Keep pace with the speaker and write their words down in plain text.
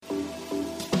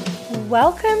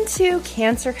Welcome to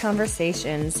Cancer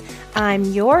Conversations. I'm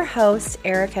your host,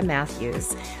 Erica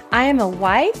Matthews. I am a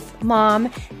wife,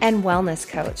 mom, and wellness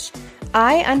coach.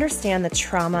 I understand the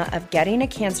trauma of getting a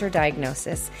cancer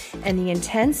diagnosis and the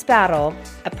intense battle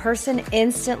a person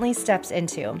instantly steps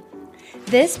into.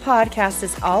 This podcast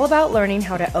is all about learning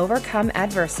how to overcome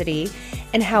adversity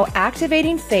and how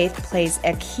activating faith plays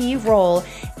a key role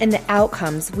in the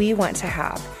outcomes we want to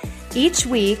have. Each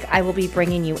week, I will be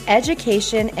bringing you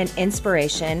education and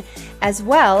inspiration, as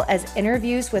well as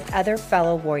interviews with other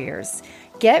fellow warriors.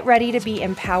 Get ready to be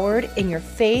empowered in your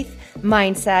faith,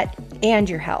 mindset, and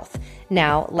your health.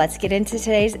 Now, let's get into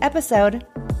today's episode.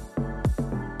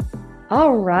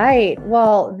 All right.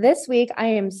 Well, this week, I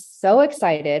am so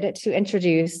excited to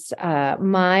introduce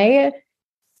my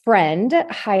friend,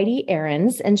 Heidi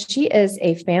Arens, and she is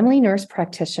a family nurse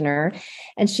practitioner,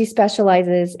 and she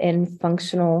specializes in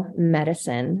functional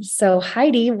medicine. So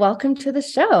Heidi, welcome to the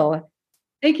show.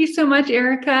 Thank you so much,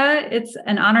 Erica. It's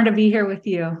an honor to be here with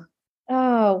you.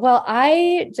 Oh, well,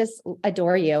 I just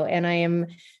adore you, and I am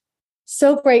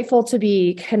so grateful to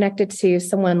be connected to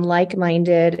someone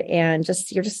like-minded, and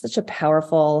you're just such a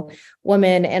powerful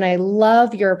woman. And I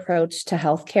love your approach to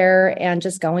healthcare and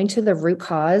just going to the root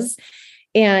cause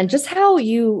and just how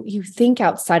you think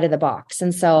outside of the box.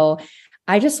 And so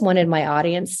I just wanted my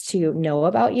audience to know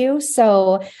about you.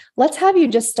 So let's have you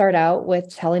just start out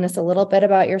with telling us a little bit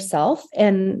about yourself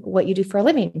and what you do for a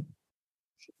living.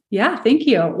 Yeah, thank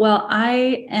you. Well,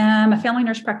 I am a family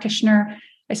nurse practitioner.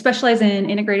 I specialize in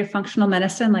integrative functional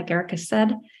medicine, like Erica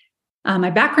said. My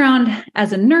background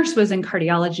as a nurse was in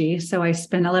cardiology. So I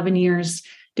spent 11 years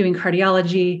doing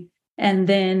cardiology, and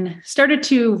then started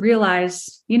to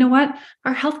realize, you know what,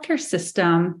 our healthcare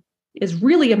system is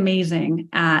really amazing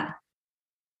at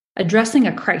addressing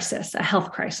a crisis, a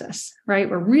health crisis, right?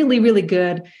 We're really, really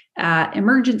good at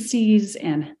emergencies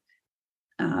and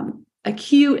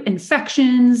acute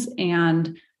infections,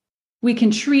 and we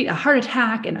can treat a heart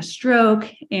attack and a stroke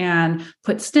and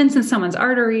put stents in someone's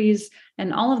arteries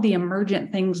and all of the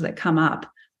emergent things that come up.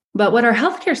 But what our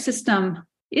healthcare system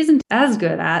isn't as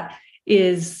good at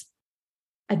is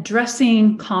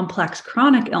addressing complex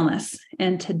chronic illness.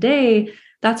 And today,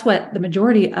 that's what the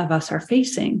majority of us are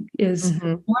facing is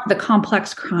more of the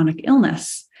complex chronic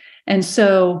illness. And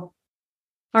so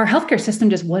our healthcare system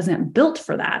just wasn't built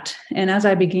for that. And as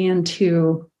I began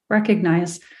to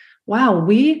recognize, wow,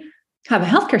 we have a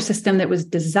healthcare system that was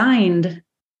designed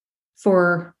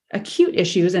for acute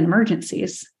issues and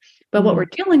emergencies. But what we're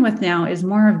dealing with now is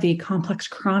more of the complex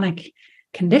chronic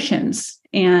conditions.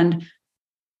 And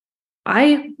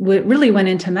I really went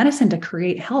into medicine to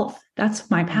create health. That's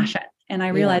my passion. And I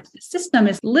realized the system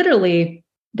is literally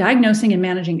diagnosing and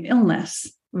managing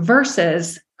illness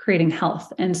versus creating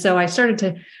health. And so I started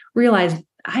to realize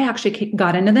I actually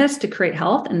got into this to create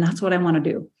health, and that's what I want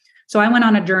to do. So I went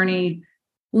on a journey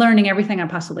learning everything I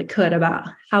possibly could about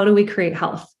how do we create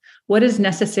health? What is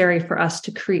necessary for us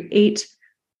to create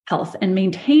health and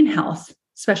maintain health,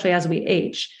 especially as we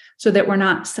age, so that we're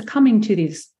not succumbing to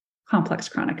these complex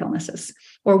chronic illnesses?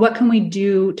 Or what can we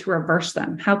do to reverse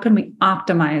them? How can we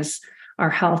optimize our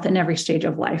health in every stage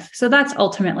of life? So that's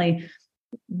ultimately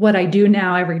what I do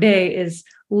now every day, is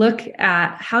look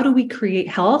at how do we create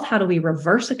health? How do we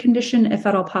reverse a condition, if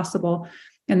at all possible?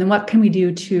 And then what can we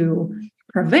do to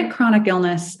prevent chronic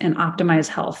illness and optimize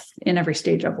health in every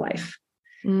stage of life?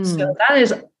 So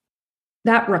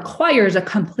that requires a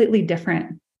completely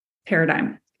different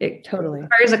paradigm. It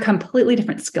requires a completely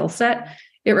different skill set.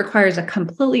 It requires a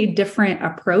completely different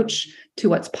approach to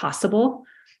what's possible.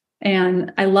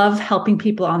 And I love helping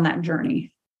people on that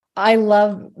journey. I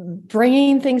love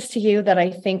bringing things to you that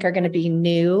I think are going to be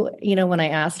new, when I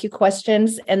ask you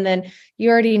questions, and then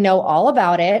you already know all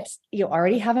about it. You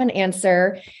already have an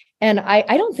answer. And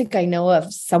I don't think I know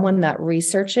of someone that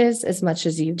researches as much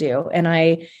as you do. And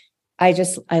I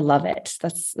love it.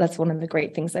 That's one of the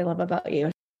great things I love about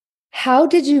you. How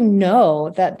did you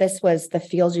know that this was the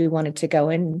field you wanted to go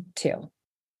into?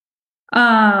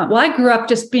 Well, I grew up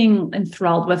just being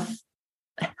enthralled with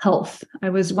health. I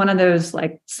was one of those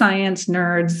science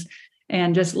nerds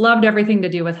and just loved everything to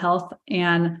do with health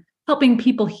and helping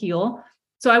people heal.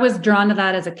 So I was drawn to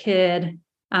that as a kid,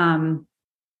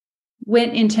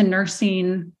 went into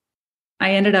nursing.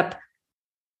 I ended up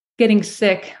getting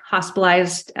sick,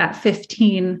 hospitalized at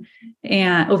 15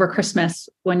 and over Christmas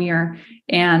one year.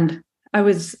 And I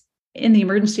was in the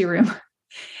emergency room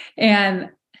and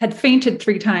had fainted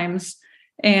 3 times.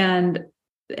 And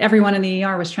everyone in the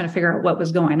ER was trying to figure out what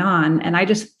was going on. And I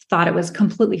just thought it was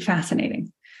completely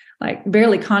fascinating,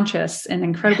 barely conscious and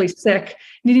incredibly sick,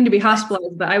 needing to be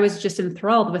hospitalized. But I was just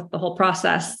enthralled with the whole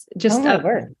process,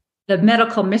 the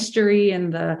medical mystery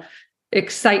and the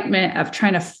excitement of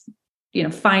trying to,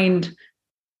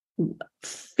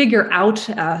 figure out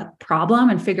a problem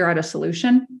and figure out a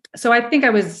solution. So I think I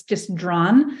was just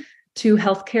drawn to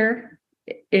healthcare,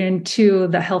 into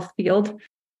the health field.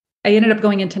 I ended up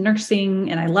going into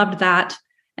nursing and I loved that.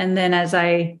 And then as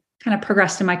I kind of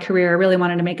progressed in my career, I really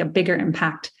wanted to make a bigger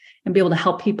impact and be able to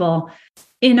help people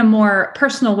in a more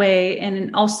personal way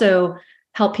and also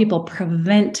help people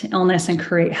prevent illness and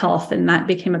create health. And that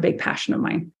became a big passion of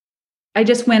mine. I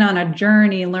just went on a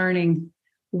journey learning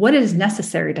what is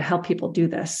necessary to help people do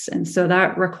this. And so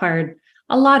that required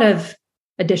a lot of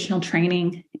additional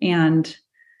training and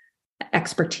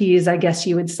expertise, I guess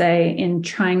you would say, in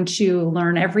trying to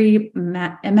learn every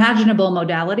imaginable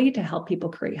modality to help people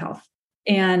create health.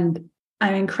 And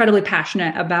I'm incredibly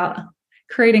passionate about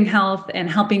creating health and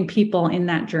helping people in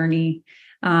that journey.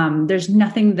 There's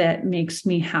nothing that makes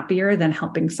me happier than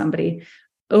helping somebody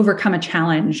overcome a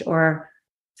challenge or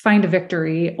find a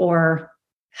victory or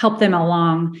help them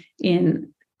along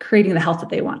in creating the health that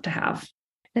they want to have.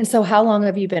 And so how long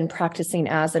have you been practicing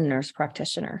as a nurse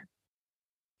practitioner?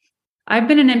 I've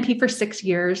been an NP for 6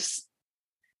 years.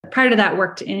 Prior to that,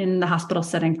 worked in the hospital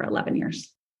setting for 11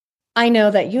 years. I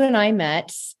know that you and I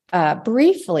met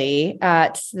briefly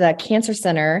at the cancer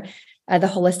center, the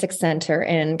holistic center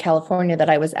in California that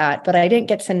I was at, but I didn't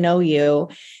get to know you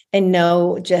and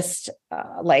know just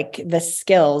like the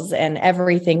skills and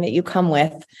everything that you come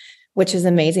with, which is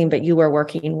amazing. But you were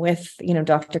working with,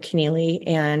 Dr. Keneally.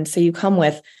 And so you come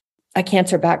with a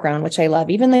cancer background, which I love,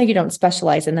 even though you don't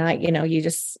specialize in that, you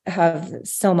just have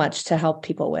so much to help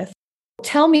people with.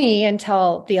 Tell me and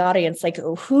tell the audience, like,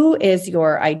 who is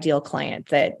your ideal client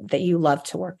that you love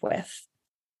to work with?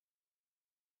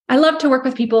 I love to work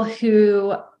with people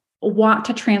who want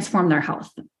to transform their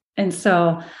health. And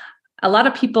so a lot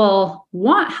of people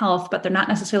want health, but they're not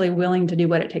necessarily willing to do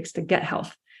what it takes to get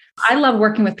health. I love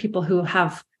working with people who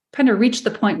have kind of reached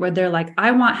the point where they're like,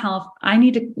 I want health. I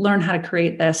need to learn how to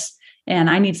create this. And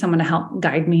I need someone to help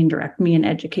guide me and direct me and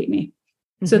educate me.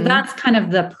 Mm-hmm. So that's kind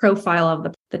of the profile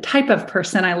of the type of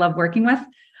person I love working with.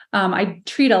 I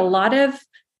treat a lot of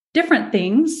different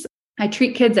things. I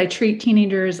treat kids, I treat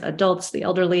teenagers, adults, the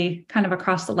elderly, kind of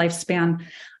across the lifespan.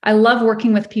 I love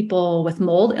working with people with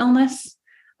mold illness.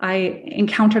 I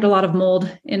encountered a lot of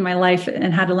mold in my life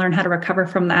and had to learn how to recover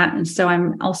from that. And so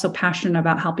I'm also passionate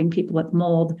about helping people with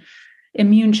mold,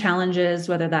 immune challenges,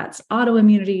 whether that's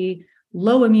autoimmunity,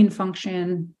 low immune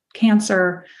function,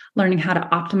 cancer, learning how to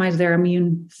optimize their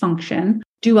immune function.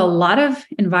 Do a lot of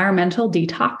environmental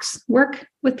detox work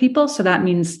with people. So that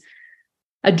means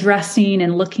addressing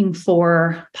and looking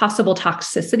for possible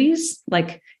toxicities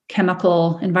like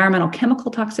environmental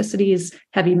chemical toxicities,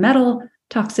 heavy metal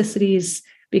toxicities,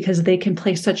 because they can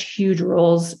play such huge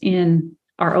roles in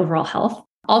our overall health.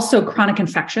 Also, chronic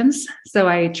infections. So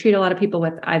I treat a lot of people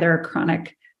with either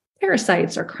chronic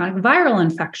parasites or chronic viral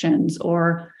infections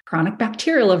or chronic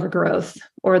bacterial overgrowth,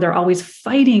 or they're always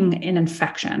fighting an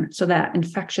infection. So that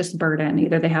infectious burden,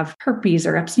 either they have herpes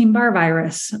or Epstein-Barr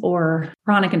virus or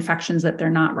chronic infections that they're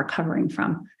not recovering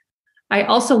from. I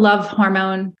also love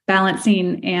hormone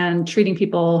balancing and treating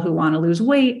people who want to lose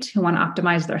weight, who want to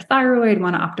optimize their thyroid,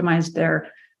 want to optimize their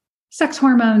sex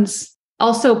hormones.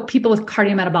 Also, people with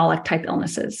cardiometabolic type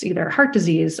illnesses, either heart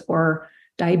disease or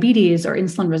diabetes or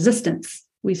insulin resistance.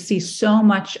 We see so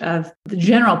much of the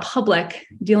general public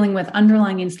dealing with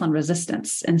underlying insulin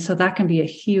resistance. And so that can be a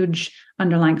huge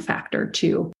underlying factor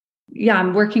too. Yeah,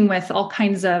 I'm working with all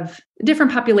kinds of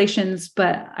different populations,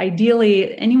 but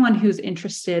ideally anyone who's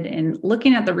interested in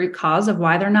looking at the root cause of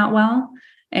why they're not well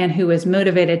and who is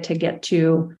motivated to get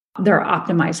to their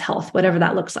optimized health, whatever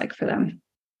that looks like for them.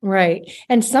 Right.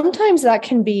 And sometimes that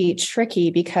can be tricky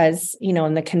because,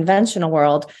 in the conventional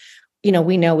world,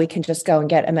 we know we can just go and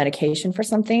get a medication for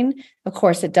something. Of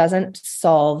course, it doesn't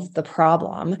solve the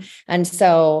problem. And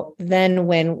so then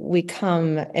when we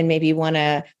come and maybe want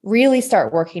to really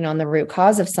start working on the root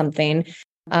cause of something,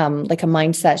 like a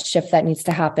mindset shift that needs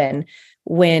to happen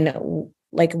when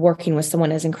like working with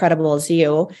someone as incredible as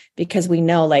you, because we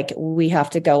know like we have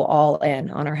to go all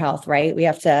in on our health, right? We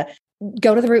have to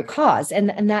go to the root cause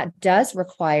and that does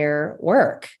require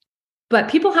work. But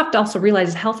people have to also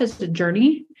realize health is a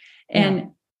journey.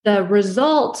 And the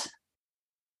result,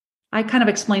 I kind of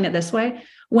explain it this way.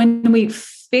 When we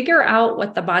figure out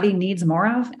what the body needs more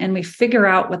of, and we figure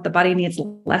out what the body needs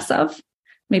less of,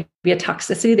 maybe a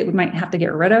toxicity that we might have to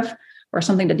get rid of or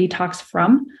something to detox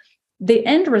from, the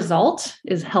end result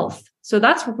is health. So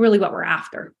that's really what we're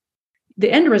after. The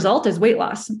end result is weight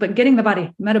loss, but getting the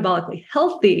body metabolically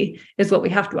healthy is what we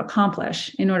have to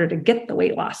accomplish in order to get the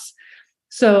weight loss.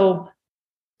 So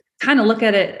kind of look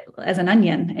at it as an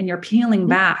onion, and you're peeling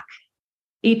back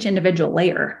each individual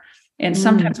layer. And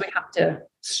sometimes we have to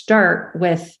start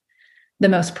with the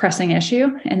most pressing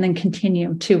issue and then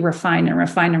continue to refine and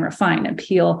refine and refine and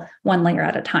peel one layer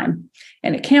at a time.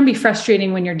 And it can be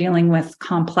frustrating when you're dealing with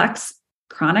complex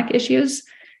chronic issues,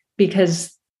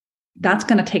 because that's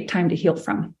going to take time to heal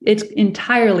from. It's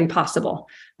entirely possible,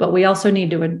 but we also need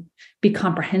to be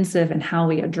comprehensive in how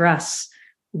we address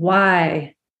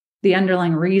why, the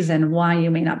underlying reason why you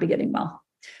may not be getting well.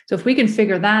 So if we can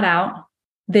figure that out,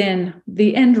 then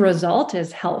the end result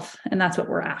is health. And that's what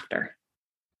we're after.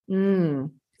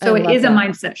 So it is a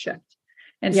mindset shift.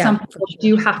 And some people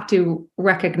do have to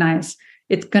recognize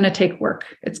it's going to take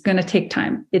work. It's going to take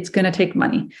time. It's going to take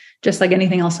money, just like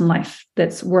anything else in life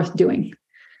that's worth doing.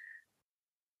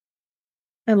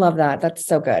 I love that. That's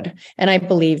so good. And I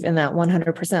believe in that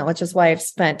 100%, which is why I've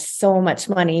spent so much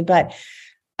money, but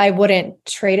I wouldn't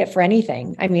trade it for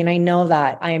anything. I mean, I know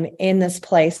that I'm in this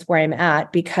place where I'm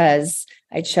at because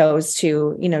I chose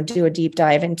to, do a deep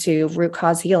dive into root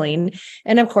cause healing.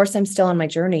 And of course, I'm still on my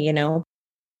journey.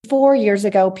 4 years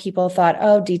ago, people thought,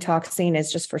 oh, detoxing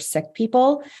is just for sick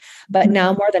people. But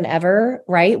now more than ever,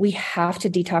 right? We have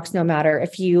to detox no matter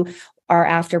if you are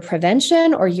after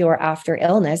prevention or you are after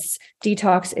illness.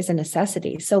 Detox is a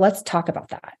necessity. So let's talk about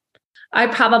that. I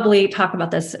probably talk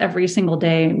about this every single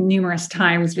day, numerous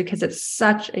times, because it's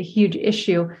such a huge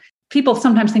issue. People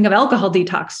sometimes think of alcohol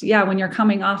detox. Yeah, when you're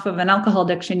coming off of an alcohol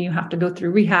addiction, you have to go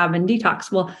through rehab and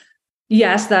detox. Well,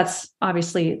 yes, that's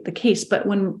obviously the case. But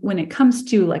when it comes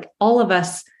to like all of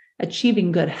us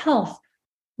achieving good health,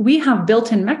 we have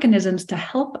built-in mechanisms to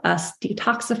help us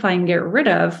detoxify and get rid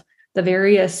of the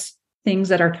various things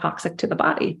that are toxic to the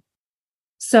body.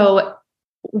 So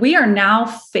we are now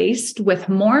faced with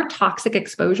more toxic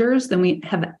exposures than we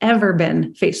have ever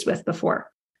been faced with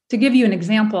before. To give you an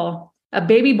example, a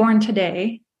baby born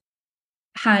today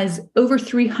has over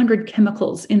 300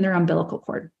 chemicals in their umbilical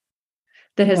cord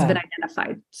that has been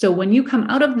identified. So when you come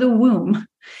out of the womb,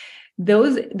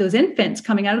 those infants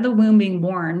coming out of the womb being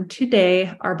born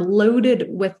today are loaded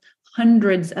with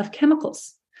hundreds of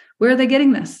chemicals. Where are they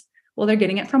getting this? Well, they're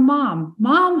getting it from mom.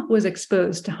 Mom was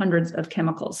exposed to hundreds of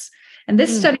chemicals. And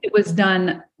this study was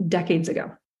done decades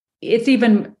ago. It's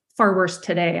even far worse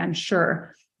today, I'm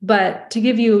sure. But to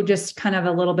give you just kind of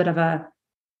a little bit of a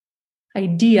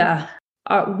idea,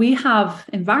 we have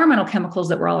environmental chemicals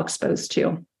that we're all exposed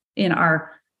to in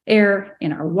our air,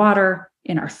 in our water,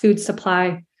 in our food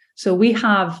supply. So we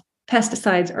have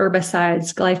pesticides,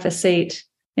 herbicides, glyphosate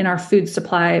in our food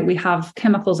supply. We have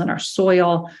chemicals in our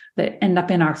soil that end up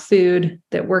in our food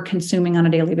that we're consuming on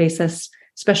a daily basis,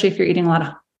 especially if you're eating a lot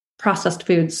of processed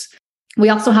foods. We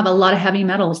also have a lot of heavy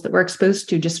metals that we're exposed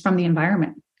to just from the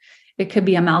environment. It could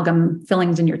be amalgam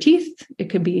fillings in your teeth. It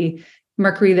could be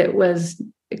mercury that was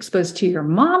exposed to your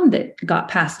mom that got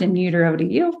passed in utero to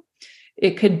you.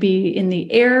 It could be in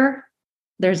the air.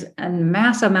 There's a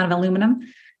massive amount of aluminum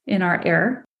in our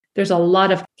air. There's a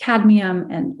lot of cadmium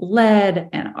and lead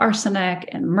and arsenic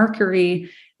and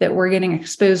mercury that we're getting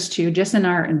exposed to just in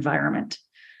our environment.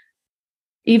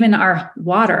 Even our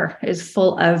water is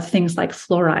full of things like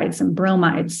fluorides and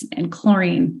bromides and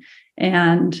chlorine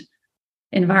and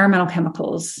environmental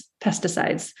chemicals,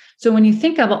 pesticides. So when you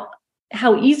think of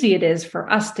how easy it is for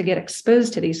us to get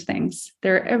exposed to these things,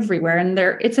 they're everywhere, and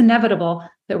it's inevitable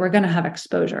that we're going to have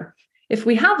exposure. If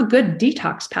we have good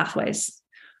detox pathways,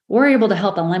 we're able to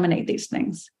help eliminate these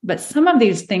things. But some of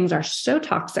these things are so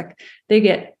toxic, they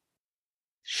get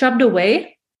shoved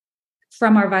away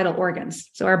from our vital organs.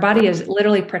 So our body is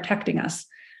literally protecting us,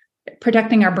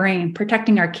 protecting our brain,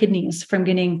 protecting our kidneys from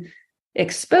getting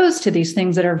exposed to these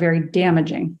things that are very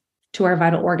damaging to our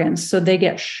vital organs. So they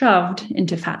get shoved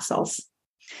into fat cells.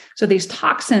 So these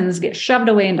toxins get shoved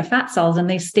away into fat cells and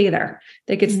they stay there.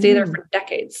 They could stay there for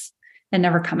decades and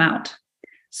never come out.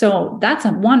 So that's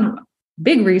one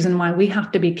big reason why we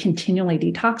have to be continually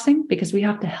detoxing, because we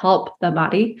have to help the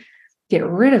body get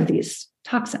rid of these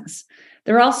toxins.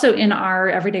 They're also in our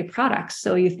everyday products.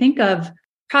 So you think of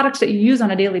products that you use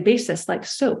on a daily basis, like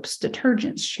soaps,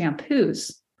 detergents,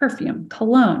 shampoos, perfume,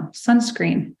 cologne,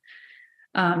 sunscreen,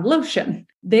 lotion.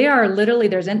 They are literally,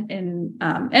 there's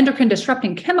endocrine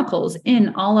disrupting chemicals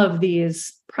in all of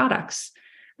these products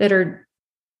that are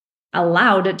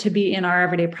allowed to be in our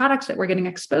everyday products that we're getting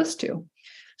exposed to.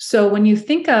 So when you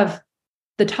think of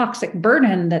the toxic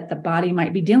burden that the body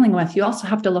might be dealing with, you also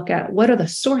have to look at what are the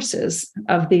sources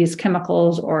of these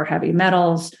chemicals or heavy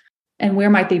metals, and where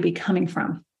might they be coming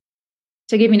from.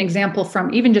 To give you an example,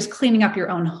 from even just cleaning up your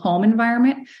own home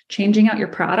environment, changing out your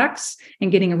products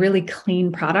and getting really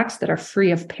clean products that are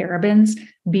free of parabens,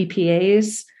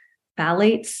 BPAs,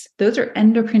 phthalates, those are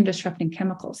endocrine disrupting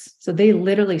chemicals. So they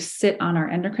literally sit on our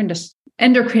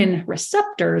endocrine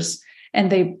receptors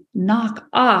and they knock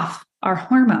off our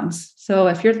hormones. So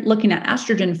if you're looking at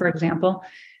estrogen, for example,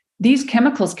 these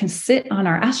chemicals can sit on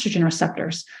our estrogen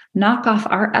receptors, knock off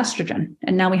our estrogen.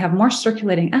 And now we have more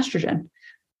circulating estrogen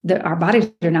that our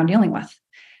bodies are now dealing with.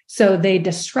 So they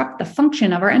disrupt the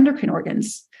function of our endocrine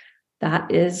organs.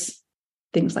 That is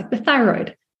things like the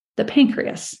thyroid, the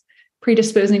pancreas,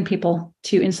 predisposing people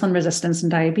to insulin resistance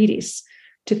and diabetes,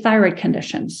 to thyroid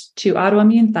conditions, to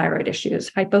autoimmune thyroid issues,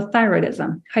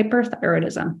 hypothyroidism,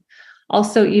 hyperthyroidism,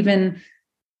 also even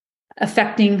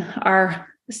affecting our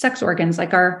sex organs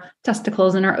like our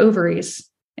testicles and our ovaries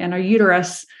and our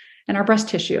uterus and our breast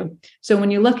tissue. So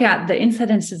when you look at the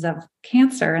incidences of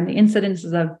cancer and the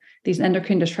incidences of these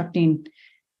endocrine disrupting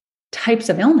types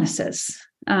of illnesses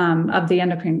of the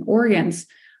endocrine organs,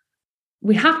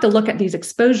 we have to look at these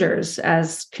exposures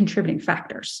as contributing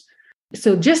factors.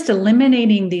 So just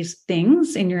eliminating these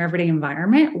things in your everyday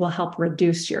environment will help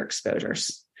reduce your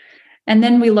exposures. And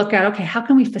then we look at, okay, how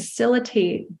can we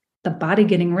facilitate the body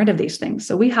getting rid of these things?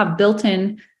 So we have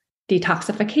built-in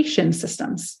detoxification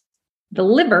systems. The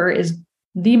liver is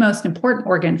the most important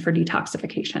organ for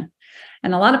detoxification.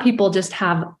 And a lot of people just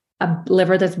have a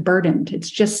liver that's burdened. It's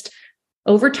just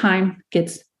over time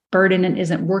gets burdened and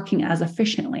isn't working as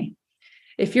efficiently.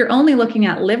 If you're only looking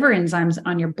at liver enzymes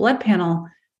on your blood panel,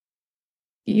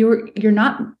 you're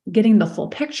not getting the full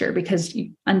picture, because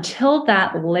until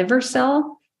that liver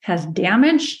cell has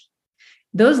damage,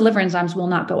 those liver enzymes will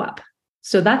not go up.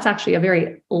 So that's actually a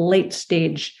very late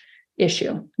stage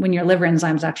issue when your liver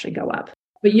enzymes actually go up.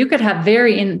 But you could have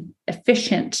very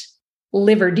inefficient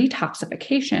liver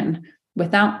detoxification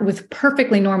with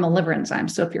perfectly normal liver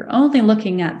enzymes. So if you're only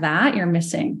looking at that, you're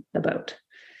missing the boat.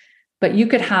 But you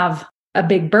could have a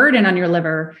big burden on your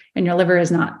liver, and your liver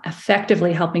is not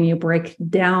effectively helping you break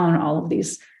down all of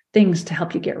these things to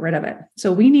help you get rid of it.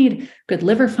 So we need good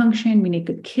liver function. We need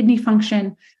good kidney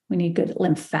function. We need good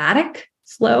lymphatic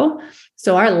flow.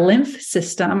 So our lymph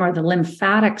system, or the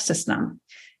lymphatic system,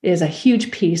 is a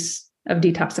huge piece of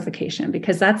detoxification,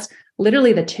 because that's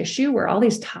literally the tissue where all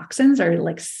these toxins are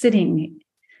like sitting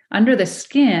under the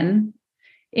skin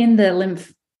in the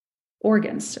lymph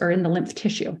organs or in the lymph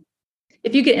tissue.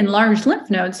 If you get enlarged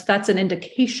lymph nodes, that's an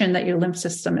indication that your lymph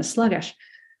system is sluggish,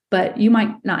 but you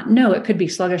might not know it could be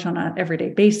sluggish on an everyday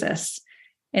basis.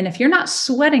 And if you're not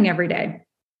sweating every day,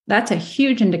 that's a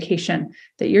huge indication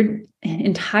that your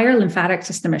entire lymphatic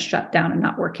system is shut down and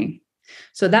not working.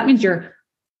 So that means your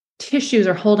tissues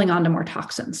are holding on to more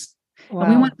toxins. Wow.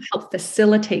 And we want to help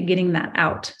facilitate getting that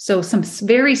out. So some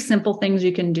very simple things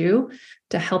you can do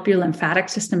to help your lymphatic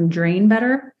system drain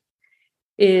better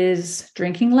is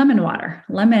drinking lemon water.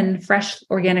 Fresh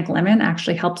organic lemon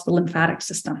actually helps the lymphatic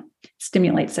system,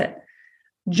 stimulates it.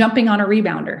 Jumping on a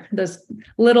rebounder, those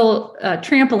little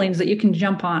trampolines that you can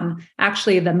jump on,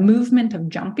 actually the movement of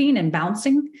jumping and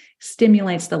bouncing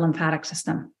stimulates the lymphatic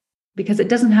system because it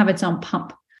doesn't have its own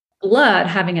pump. Blood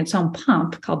having its own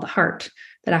pump called the heart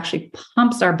that actually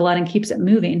pumps our blood and keeps it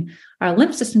moving. Our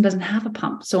lymph system doesn't have a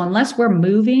pump. So unless we're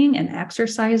moving and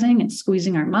exercising and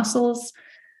squeezing our muscles,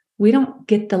 we don't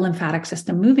get the lymphatic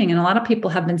system moving. And a lot of people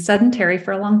have been sedentary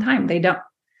for a long time. They don't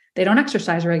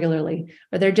exercise regularly,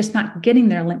 or they're just not getting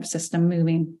their lymph system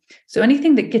moving. So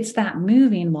anything that gets that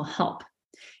moving will help.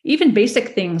 Even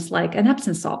basic things like an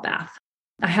Epsom salt bath.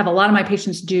 I have a lot of my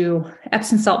patients do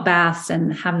Epsom salt baths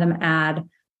and have them add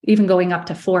even going up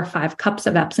to 4 or 5 cups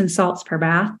of Epsom salts per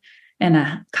bath and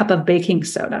a cup of baking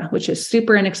soda, which is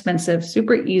super inexpensive,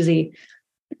 super easy.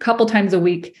 A couple times a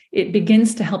week, it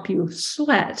begins to help you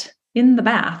sweat in the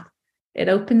bath. It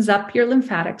opens up your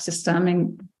lymphatic system,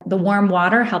 and the warm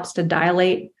water helps to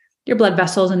dilate your blood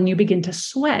vessels, and you begin to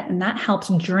sweat, and that helps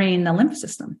drain the lymph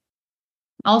system.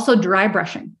 Also, dry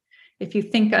brushing. If you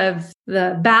think of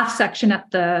the bath section at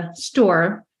the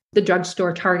store, the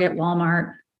drugstore, Target,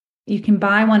 Walmart, you can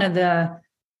buy one of the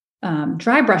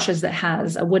dry brushes that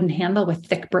has a wooden handle with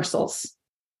thick bristles.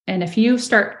 And if you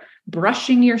start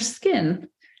brushing your skin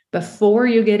before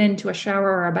you get into a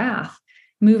shower or a bath,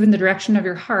 move in the direction of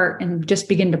your heart and just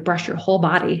begin to brush your whole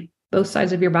body, both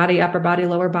sides of your body, upper body,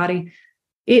 lower body,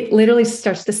 it literally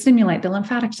starts to stimulate the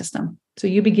lymphatic system. So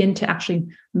you begin to actually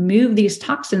move these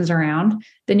toxins around.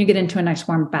 Then you get into a nice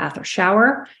warm bath or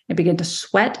shower and begin to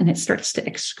sweat, and it starts to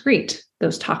excrete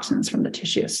those toxins from the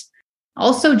tissues.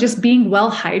 Also, just being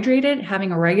well hydrated,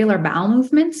 having regular bowel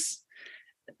movements.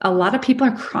 A lot of people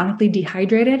are chronically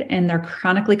dehydrated and they're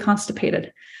chronically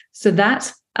constipated. So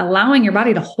that's allowing your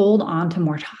body to hold on to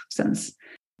more toxins.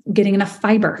 Getting enough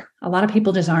fiber. A lot of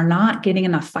people just are not getting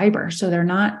enough fiber. So they're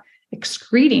not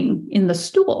excreting in the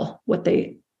stool what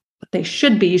they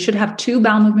should be. You should have 2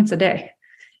 bowel movements a day.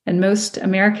 And most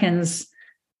Americans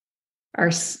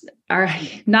are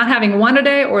not having one a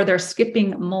day, or they're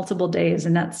skipping multiple days.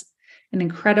 And that's an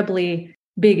incredibly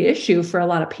big issue for a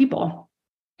lot of people.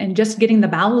 And just getting the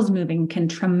bowels moving can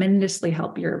tremendously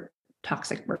help your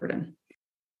toxic burden.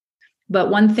 But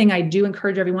one thing I do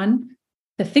encourage everyone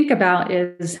to think about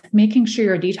is making sure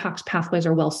your detox pathways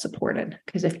are well supported.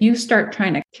 Because if you start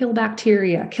trying to kill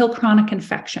bacteria, kill chronic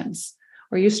infections,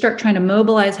 or you start trying to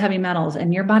mobilize heavy metals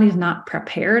and your body's not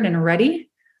prepared and ready,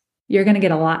 you're going to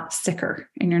get a lot sicker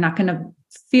and you're not going to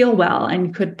feel well, and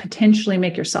you could potentially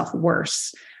make yourself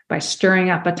worse by stirring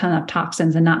up a ton of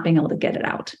toxins and not being able to get it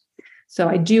out. So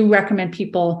I do recommend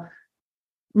people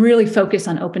really focus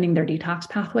on opening their detox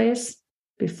pathways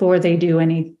before they do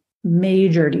any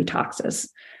major detoxes.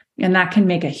 And that can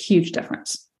make a huge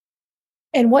difference.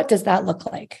 And what does that look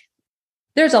like?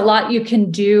 There's a lot you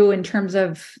can do in terms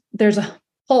of, there's a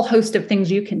whole host of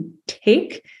things you can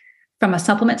take from a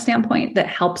supplement standpoint that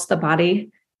helps the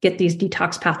body get these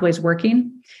detox pathways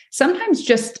working. Sometimes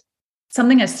just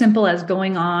something as simple as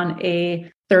going on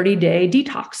a 30-day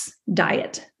detox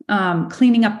diet,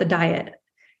 cleaning up the diet,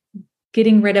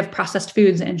 getting rid of processed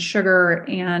foods and sugar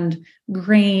and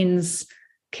grains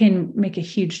can make a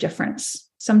huge difference.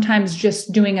 Sometimes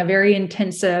just doing a very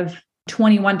intensive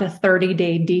 21 to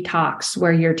 30-day detox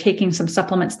where you're taking some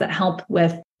supplements that help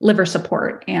with liver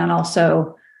support and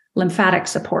also lymphatic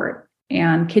support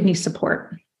and kidney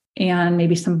support and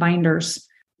maybe some binders.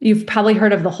 You've probably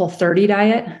heard of the Whole30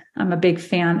 diet. I'm a big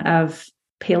fan of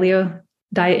paleo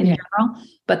diet in general,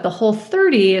 but the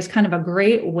Whole30 is kind of a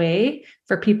great way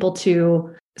for people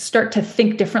to start to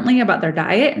think differently about their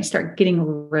diet and start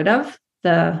getting rid of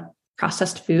the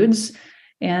processed foods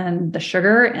and the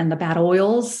sugar and the bad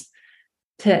oils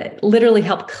to literally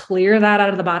help clear that out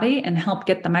of the body and help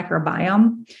get the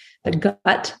microbiome, the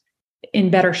gut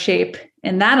in better shape.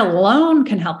 And that alone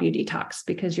can help you detox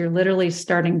because you're literally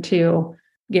starting to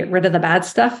get rid of the bad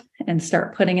stuff and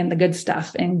start putting in the good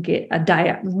stuff and get a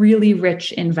diet really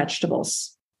rich in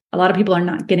vegetables. A lot of people are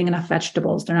not getting enough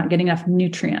vegetables. They're not getting enough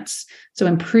nutrients. So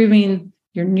improving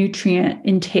your nutrient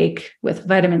intake with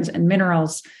vitamins and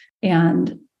minerals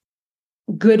and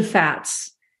good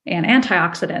fats and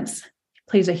antioxidants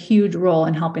plays a huge role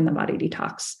in helping the body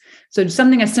detox. So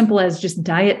something as simple as just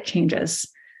diet changes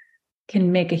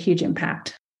can make a huge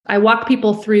impact. I walk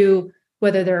people through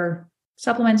whether they're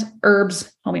supplements,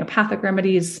 herbs, homeopathic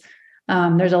remedies.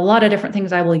 There's a lot of different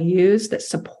things I will use that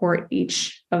support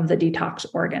each of the detox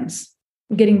organs.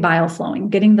 Getting bile flowing,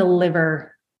 getting the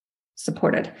liver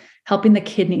supported, helping the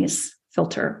kidneys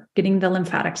filter, getting the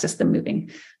lymphatic system moving.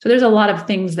 So there's a lot of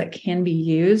things that can be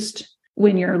used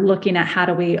when you're looking at how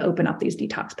do we open up these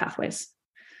detox pathways.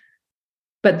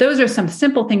 But those are some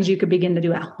simple things you could begin to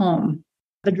do at home.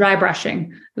 The dry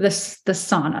brushing, the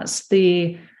saunas,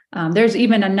 there's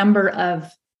even a number of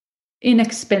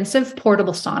inexpensive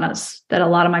portable saunas that a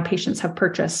lot of my patients have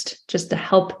purchased just to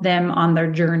help them on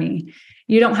their journey.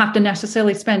 You don't have to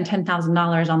necessarily spend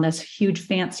 $10,000 on this huge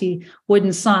fancy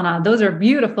wooden sauna. Those are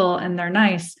beautiful and they're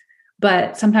nice,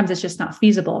 but sometimes it's just not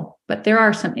feasible. But there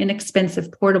are some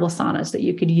inexpensive portable saunas that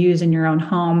you could use in your own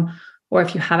home, or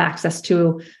if you have access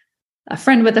to a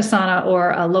friend with a sauna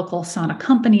or a local sauna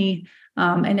company.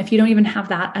 And if you don't even have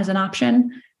that as an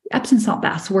option, Epsom salt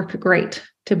baths work great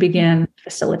to begin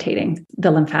facilitating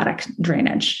the lymphatic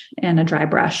drainage, and a dry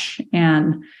brush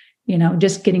and,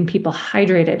 just getting people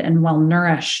hydrated and well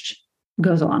nourished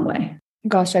goes a long way.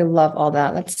 Gosh, I love all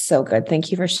that. That's so good.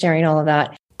 Thank you for sharing all of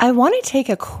that. I want to take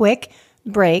a quick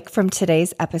break from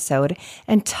today's episode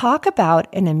and talk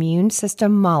about an immune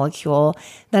system molecule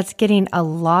that's getting a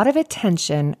lot of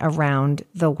attention around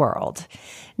the world.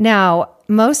 Now,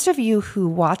 most of you who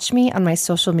watch me on my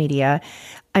social media,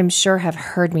 I'm sure have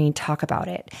heard me talk about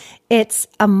it. It's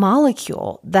a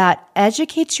molecule that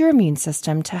educates your immune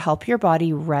system to help your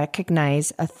body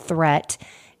recognize a threat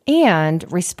and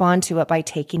respond to it by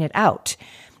taking it out.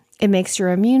 It makes your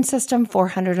immune system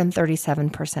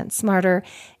 437% smarter,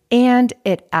 and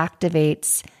it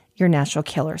activates your natural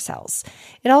killer cells.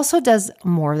 It also does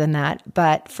more than that,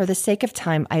 but for the sake of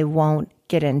time, I won't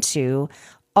get into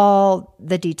all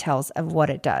the details of what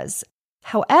it does.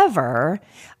 However,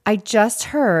 I just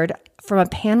heard from a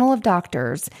panel of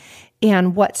doctors,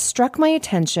 and what struck my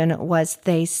attention was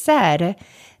they said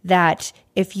that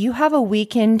if you have a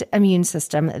weakened immune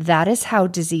system, that is how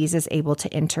disease is able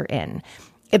to enter in.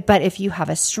 But if you have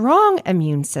a strong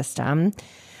immune system,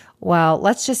 well,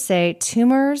 let's just say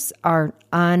tumors are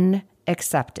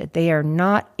unaccepted. They are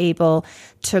not able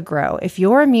to grow. If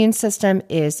your immune system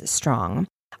is strong,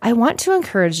 I want to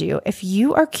encourage you, if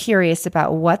you are curious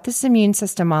about what this immune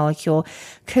system molecule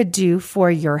could do for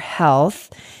your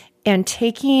health and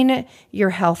taking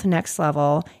your health next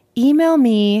level, email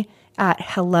me at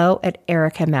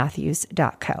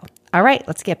hello@ericamatthews.co. All right,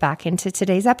 let's get back into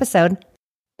today's episode.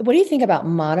 What do you think about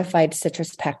modified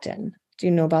citrus pectin? Do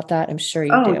you know about that? I'm sure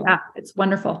you do. Yeah, it's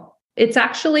wonderful. It's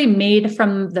actually made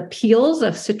from the peels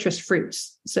of citrus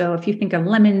fruits. So if you think of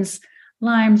lemons,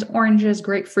 limes, oranges,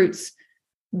 grapefruits,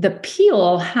 the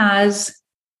peel has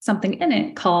something in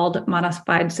it called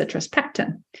modified citrus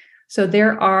pectin. So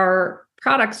there are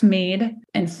products made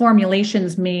and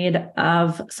formulations made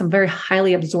of some very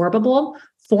highly absorbable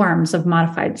forms of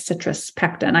modified citrus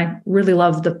pectin. I really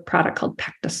love the product called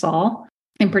Pectisol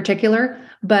in particular,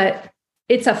 but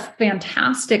it's a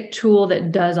fantastic tool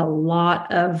that does a lot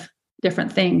of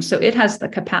different things. So it has the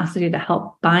capacity to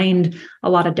help bind a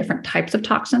lot of different types of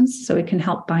toxins. So it can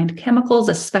help bind chemicals,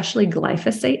 especially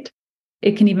glyphosate.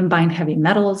 It can even bind heavy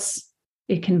metals.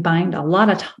 It can bind a lot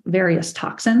of various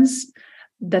toxins.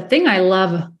 The thing I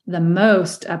love the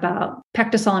most about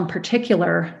Pectisol in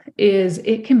particular is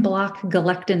it can block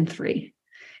galectin-3.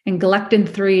 And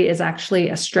galectin-3 is actually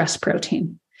a stress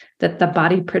protein that the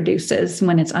body produces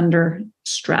when it's under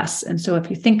stress. And so if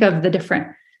you think of the different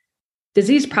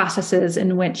disease processes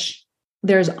in which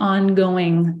there's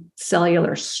ongoing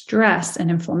cellular stress and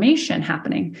inflammation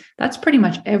happening, that's pretty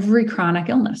much every chronic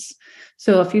illness.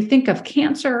 So if you think of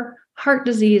cancer, heart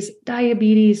disease,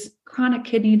 diabetes, chronic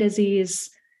kidney disease,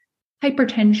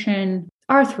 hypertension,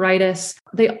 arthritis,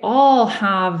 they all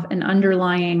have an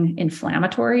underlying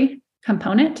inflammatory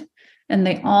component, and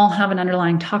they all have an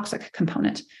underlying toxic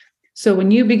component. So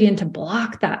when you begin to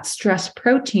block that stress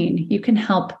protein, you can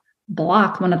help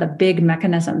block one of the big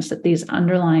mechanisms that these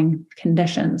underlying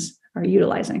conditions are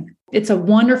utilizing. It's a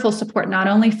wonderful support, not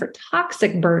only for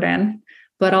toxic burden,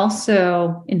 but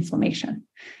also inflammation.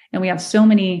 And we have so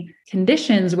many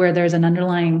conditions where there's an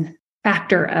underlying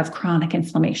factor of chronic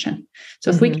inflammation.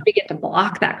 So if we can begin to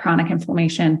block that chronic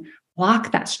inflammation,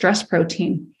 block that stress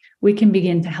protein, we can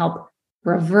begin to help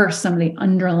reverse some of the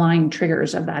underlying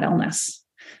triggers of that illness.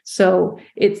 So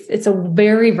it's a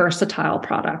very versatile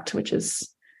product, which is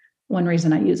one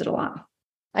reason I use it a lot.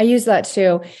 I use that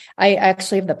too. I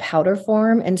actually have the powder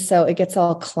form, and so it gets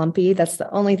all clumpy. That's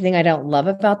the only thing I don't love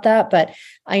about that, but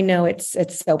I know it's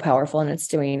so powerful and it's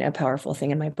doing a powerful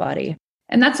thing in my body.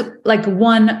 And that's like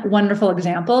one wonderful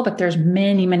example, but there's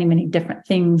many, many, many different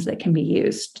things that can be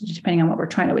used depending on what we're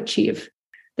trying to achieve.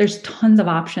 There's tons of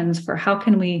options for how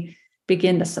can we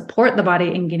begin to support the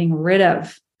body in getting rid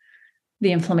of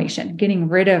the inflammation, getting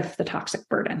rid of the toxic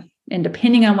burden. And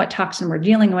depending on what toxin we're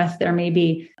dealing with, there may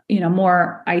be,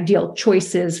 more ideal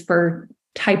choices for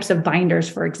types of binders,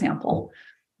 for example.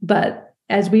 But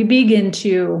as we begin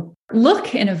to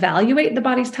look and evaluate the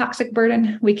body's toxic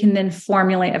burden, we can then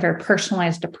formulate a very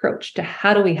personalized approach to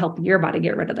how do we help your body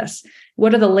get rid of this?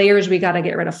 What are the layers we got to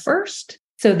get rid of first?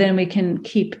 So then we can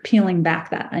keep peeling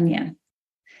back that onion.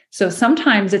 So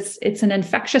sometimes it's an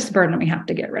infectious burden we have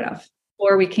to get rid of,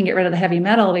 or we can get rid of the heavy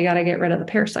metal. We got to get rid of the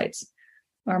parasites,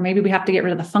 or maybe we have to get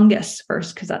rid of the fungus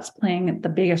first because that's playing the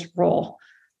biggest role.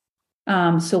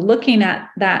 So looking at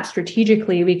that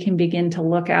strategically, we can begin to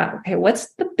look at, okay,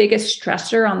 what's the biggest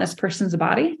stressor on this person's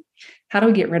body? How do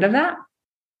we get rid of that?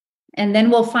 And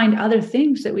then we'll find other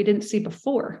things that we didn't see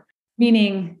before,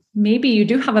 meaning maybe you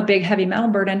do have a big heavy metal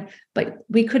burden, but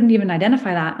we couldn't even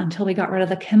identify that until we got rid of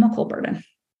the chemical burden.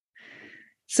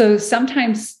 So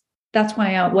sometimes that's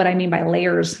why what I mean by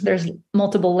layers, there's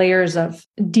multiple layers of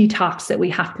detox that we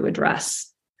have to address.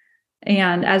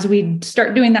 And as we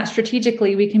start doing that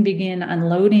strategically, we can begin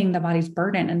unloading the body's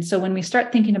burden. And so when we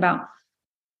start thinking about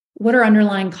what are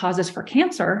underlying causes for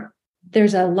cancer,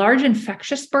 there's a large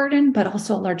infectious burden, but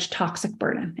also a large toxic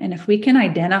burden. And if we can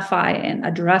identify and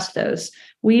address those,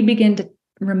 we begin to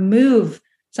remove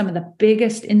some of the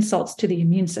biggest insults to the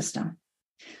immune system.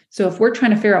 So if we're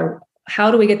trying to figure out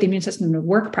how do we get the immune system to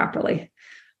work properly,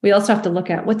 we also have to look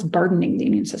at what's burdening the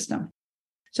immune system.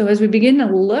 So as we begin to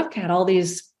look at all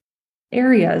these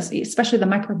areas, especially the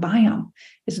microbiome,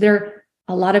 is there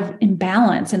a lot of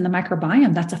imbalance in the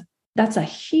microbiome? That's a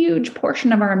huge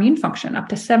portion of our immune function. Up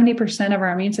to 70% of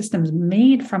our immune system is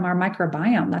made from our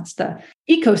microbiome. That's the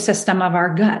ecosystem of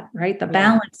our gut, right? The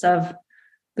balance of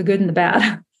the good and the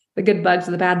bad, the good bugs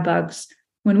and the bad bugs.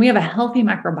 When we have a healthy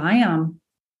microbiome,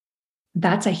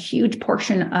 that's a huge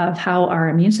portion of how our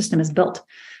immune system is built.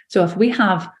 So if we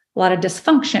have a lot of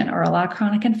dysfunction or a lot of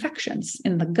chronic infections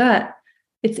in the gut,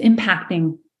 it's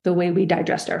impacting the way we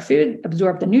digest our food,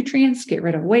 absorb the nutrients, get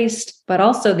rid of waste, but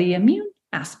also the immune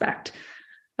aspect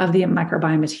of the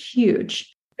microbiome is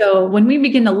huge. So when we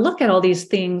begin to look at all these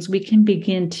things, we can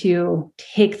begin to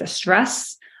take the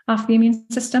stress off the immune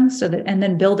system and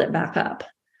then build it back up.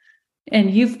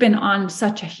 And you've been on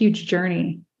such a huge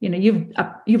journey.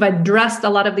 You've addressed a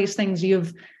lot of these things.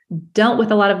 You've dealt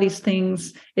with a lot of these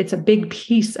things. It's a big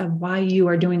piece of why you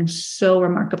are doing so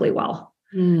remarkably well.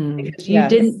 Because you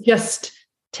didn't just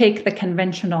take the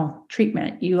conventional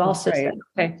treatment. You also said,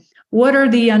 okay, what are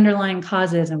the underlying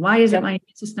causes and why isn't my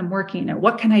immune system working? And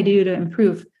what can I do to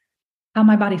improve how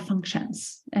my body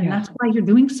functions? And that's why you're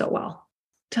doing so well.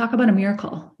 Talk about a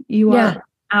miracle. You are an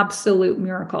absolute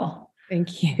miracle.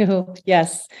 Thank you.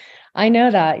 Yes, I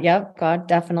know that. Yep. God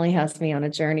definitely has me on a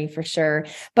journey for sure.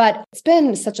 But it's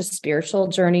been such a spiritual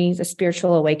journey, a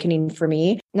spiritual awakening for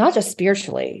me, not just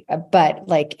spiritually, but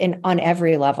like on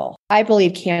every level. I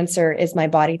believe cancer is my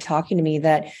body talking to me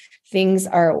that things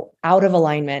are out of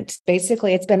alignment.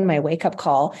 Basically, it's been my wake-up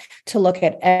call to look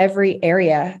at every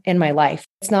area in my life.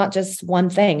 It's not just one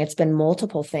thing, it's been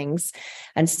multiple things.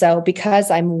 And so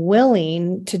because I'm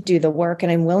willing to do the work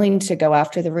and I'm willing to go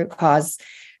after the root cause,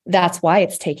 that's why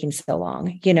it's taking so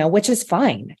long, which is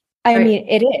fine. I mean,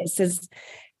 it is,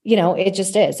 it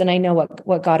just is. And I know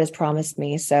what God has promised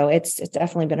me. So it's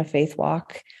definitely been a faith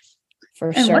walk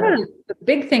for sure. And one of the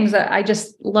big things that I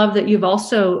just love that you've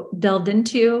also delved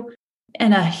into,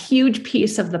 and a huge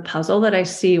piece of the puzzle that I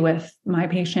see with my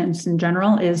patients in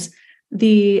general, is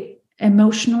the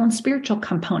emotional and spiritual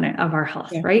component of our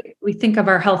health, right? We think of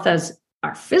our health as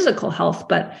our physical health,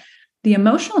 but the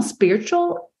emotional,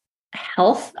 spiritual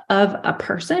health of a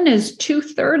person is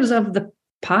 2/3 of the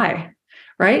pie,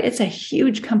 right? It's a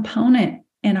huge component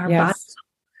in our bodies.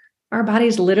 Our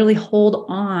bodies literally hold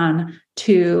on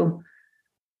to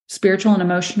spiritual and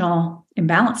emotional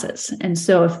imbalances. And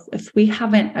so if we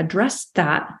haven't addressed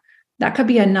that, that could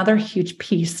be another huge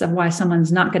piece of why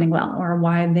someone's not getting well or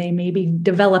why they may be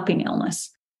developing illness.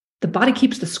 The body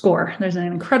keeps the score. There's an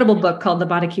incredible book called The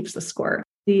Body Keeps the Score.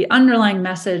 The underlying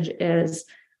message is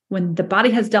when the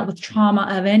body has dealt with trauma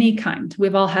of any kind,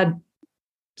 we've all had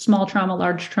small trauma,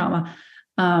 large trauma,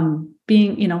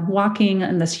 walking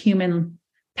in this human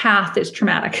path is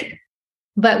traumatic.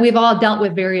 But we've all dealt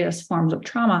with various forms of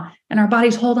trauma and our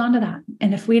bodies hold on to that.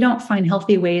 And if we don't find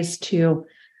healthy ways to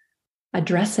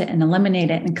address it and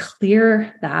eliminate it and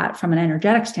clear that from an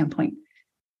energetic standpoint,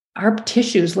 our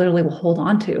tissues literally will hold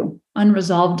on to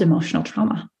unresolved emotional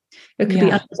trauma. It could be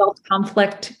unresolved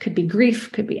conflict, could be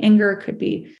grief, could be anger, could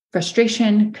be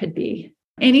frustration, could be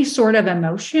any sort of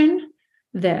emotion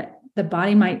that the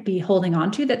body might be holding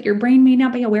on to that your brain may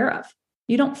not be aware of.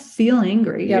 You don't feel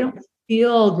angry. You don't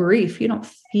feel grief.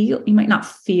 You might not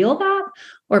feel that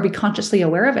or be consciously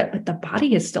aware of it, but the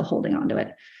body is still holding on to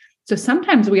it. So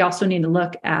sometimes we also need to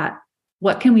look at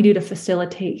what can we do to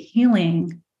facilitate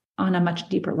healing on a much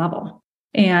deeper level.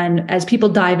 And as people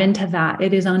dive into that,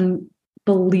 it is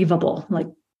unbelievable. Like,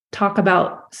 talk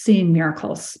about seeing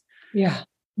miracles. Yeah.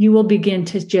 You will begin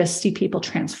to just see people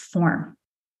transform.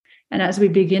 And as we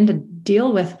begin to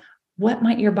deal with what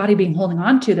might your body be holding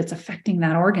on to that's affecting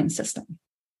that organ system,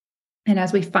 and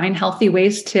as we find healthy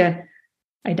ways to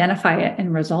identify it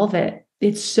and resolve it,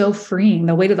 it's so freeing.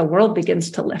 The weight of the world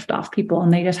begins to lift off people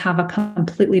and they just have a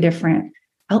completely different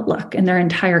outlook and their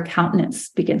entire countenance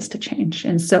begins to change.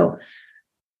 And so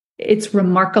it's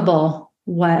remarkable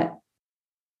what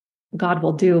God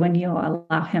will do when you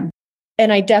allow him.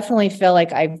 And I definitely feel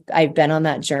like I've been on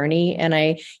that journey,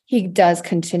 and he does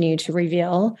continue to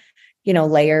reveal,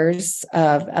 layers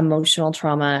of emotional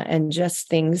trauma and just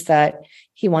things that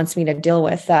he wants me to deal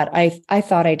with that I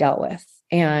thought I dealt with.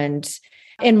 And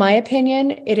in my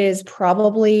opinion, it is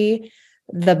probably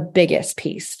the biggest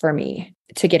piece for me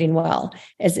to getting well,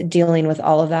 is dealing with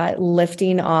all of that,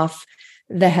 lifting off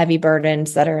the heavy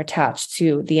burdens that are attached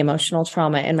to the emotional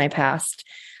trauma in my past.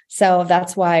 So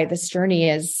that's why this journey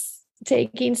is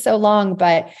taking so long.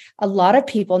 But a lot of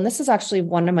people, and this is actually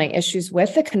one of my issues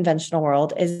with the conventional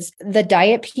world, is the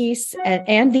diet piece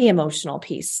and the emotional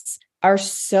piece are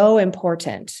so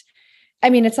important. I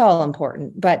mean, it's all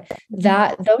important, but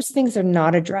those things are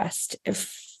not addressed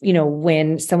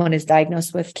when someone is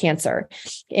diagnosed with cancer.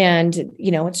 And,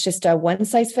 it's just a one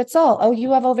size fits all. Oh,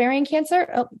 you have ovarian cancer?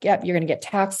 Oh, yeah, you're going to get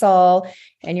Taxol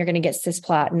and you're going to get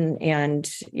cisplatin and,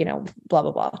 blah,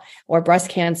 blah, blah, or breast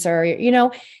cancer,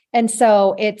 And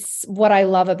so it's what I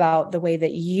love about the way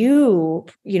that you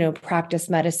practice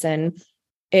medicine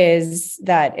is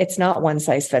that it's not one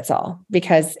size fits all,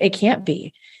 because it can't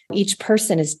be. Each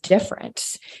person is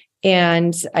different.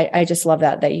 And I just love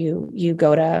that you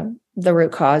go to the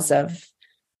root cause of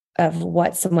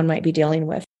what someone might be dealing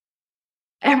with.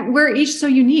 And we're each so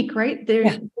unique, right?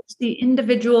 There's the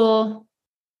individual,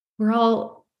 we're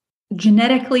all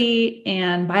genetically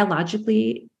and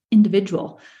biologically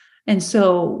individual. And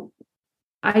so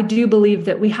I do believe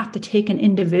that we have to take an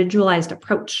individualized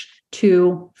approach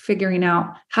to figuring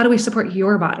out how do we support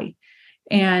your body.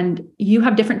 And you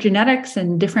have different genetics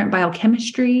and different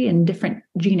biochemistry and different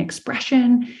gene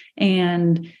expression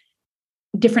and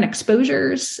different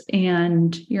exposures,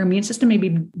 and your immune system may be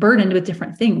burdened with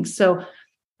different things. So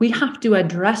we have to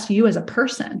address you as a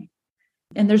person.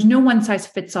 And there's no one size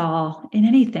fits all in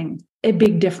anything. A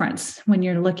big difference when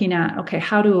you're looking at, okay,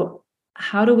 how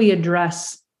do we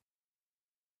address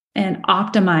and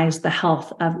optimize the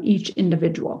health of each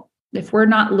individual? If we're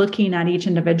not looking at each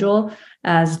individual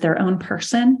as their own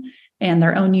person and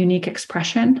their own unique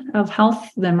expression of health,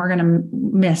 then we're going to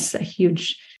miss a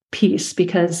huge piece,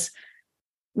 because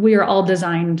we are all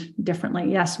designed differently.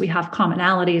 Yes, we have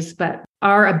commonalities, but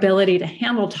our ability to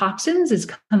handle toxins is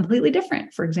completely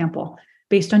different, for example,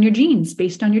 based on your genes,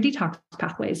 based on your detox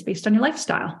pathways, based on your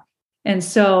lifestyle. And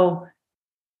so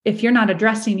if you're not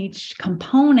addressing each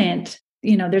component,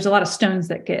 there's a lot of stones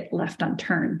that get left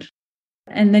unturned.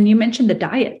 And then you mentioned the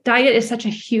diet. Diet is such a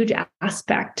huge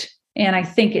aspect. And I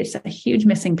think it's a huge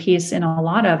missing piece in a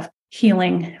lot of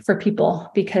healing for people,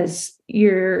 because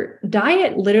your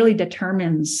diet literally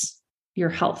determines your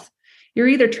health. You're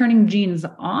either turning genes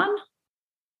on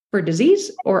for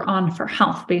disease or on for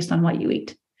health based on what you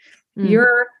eat.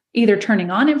 You're either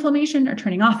turning on inflammation or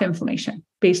turning off inflammation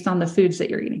based on the foods that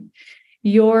you're eating.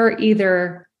 You're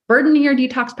either burdening your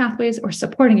detox pathways or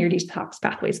supporting your detox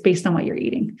pathways based on what you're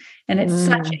eating. And it's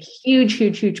such a huge,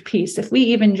 huge, huge piece. If we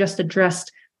even just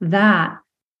addressed that,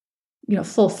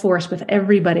 full force with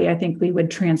everybody, I think we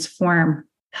would transform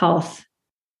health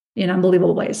in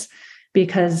unbelievable ways,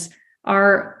 because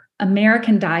our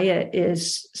American diet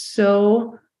is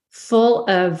so full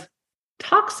of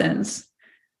toxins,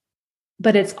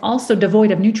 but it's also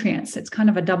devoid of nutrients. It's kind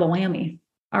of a double whammy.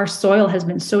 Our soil has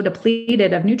been so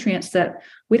depleted of nutrients that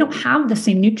we don't have the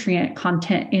same nutrient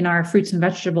content in our fruits and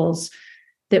vegetables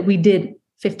that we did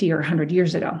 50 or 100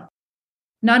 years ago.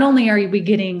 Not only are we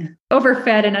getting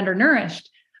overfed and undernourished,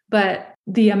 but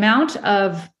the amount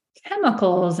of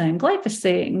chemicals and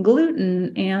glyphosate and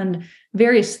gluten and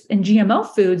various and GMO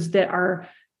foods that are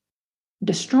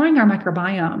destroying our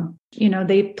microbiome,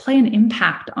 they play an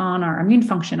impact on our immune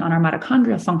function, on our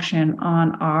mitochondrial function,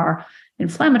 on our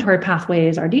inflammatory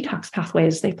pathways, our detox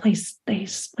pathways. They play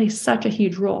such a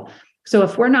huge role. So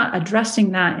if we're not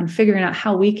addressing that and figuring out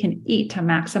how we can eat to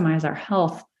maximize our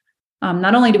health,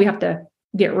 not only do we have to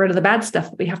get rid of the bad stuff,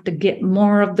 but we have to get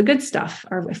more of the good stuff.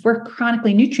 Or if we're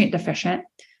chronically nutrient deficient,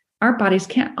 our bodies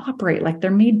can't operate like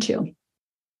they're made to.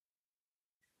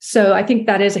 So I think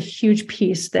that is a huge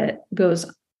piece that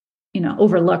goes,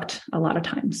 overlooked a lot of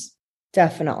times.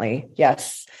 Definitely.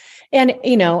 Yes. And,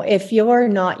 if you're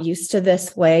not used to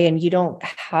this way and you don't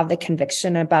have the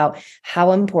conviction about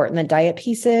how important the diet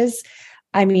piece is,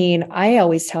 I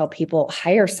always tell people,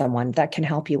 hire someone that can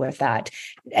help you with that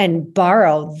and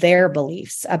borrow their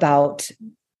beliefs about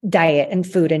diet and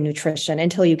food and nutrition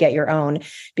until you get your own,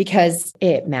 because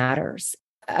it matters.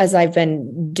 As I've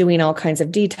been doing all kinds of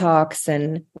detox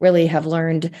and really have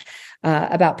learned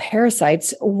about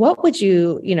parasites, what would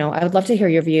I would love to hear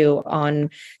your view on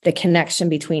the connection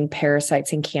between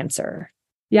parasites and cancer.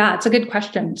 Yeah, it's a good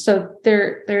question. So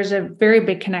there's a very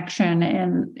big connection.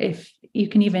 And if you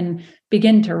can even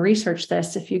begin to research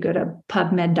this, if you go to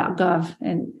pubmed.gov,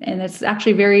 and it's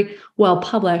actually very well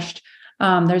published,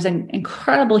 there's an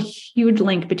incredible huge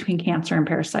link between cancer and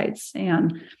parasites.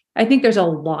 And I think there's a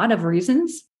lot of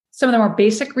reasons. Some of the more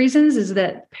basic reasons is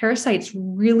that parasites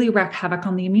really wreak havoc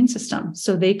on the immune system.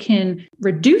 So they can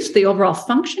reduce the overall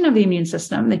function of the immune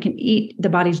system. They can eat the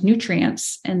body's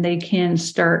nutrients, and they can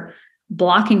start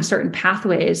blocking certain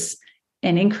pathways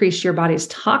and increase your body's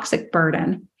toxic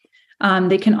burden.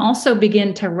 They can also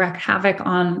begin to wreak havoc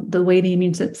on the way the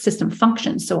immune system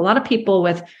functions. So a lot of people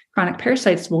with chronic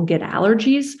parasites will get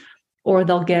allergies, or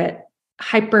they'll get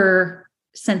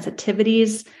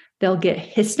hypersensitivities. They'll get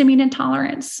histamine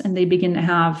intolerance, and they begin to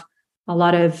have a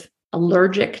lot of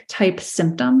allergic type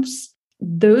symptoms.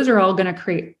 Those are all going to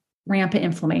create rampant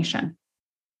inflammation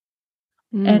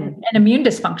and immune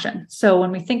dysfunction. So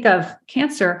when we think of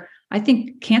cancer, I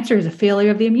think cancer is a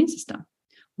failure of the immune system.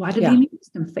 Why did the immune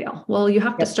system fail? Well, you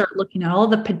have to start looking at all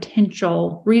the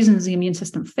potential reasons the immune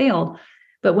system failed.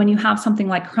 But when you have something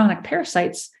like chronic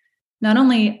parasites, not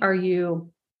only are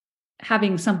you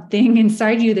having something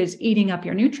inside you that's eating up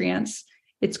your nutrients,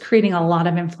 it's creating a lot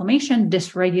of inflammation,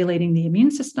 dysregulating the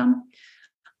immune system.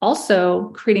 also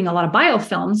creating a lot of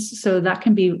biofilms. So that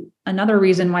can be another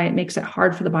reason why it makes it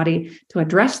hard for the body to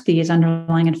address these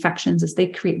underlying infections, is they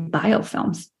create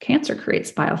biofilms. Cancer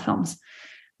creates biofilms,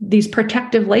 these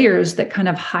protective layers that kind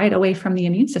of hide away from the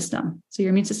immune system. So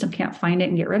your immune system can't find it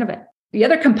and get rid of it. The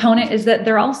other component is that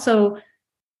they're also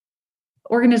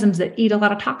organisms that eat a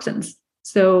lot of toxins.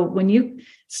 So when you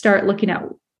start looking at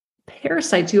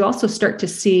parasites, you also start to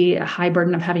see a high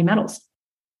burden of heavy metals.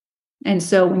 And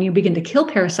so when you begin to kill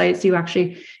parasites, you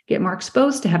actually get more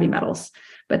exposed to heavy metals.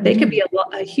 But they could be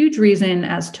a huge reason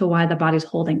as to why the body's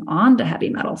holding on to heavy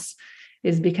metals,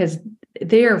 is because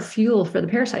they are fuel for the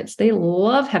parasites. They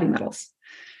love heavy metals.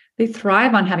 They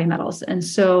thrive on heavy metals. And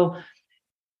so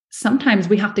sometimes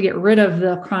we have to get rid of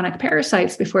the chronic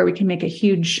parasites before we can make a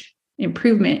huge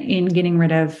improvement in getting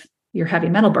rid of your heavy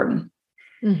metal burden.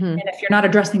 And if you're not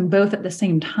addressing both at the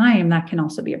same time, that can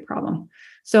also be a problem.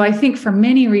 So I think for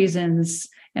many reasons,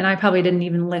 and I probably didn't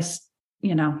even list,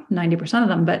 90% of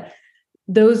them, but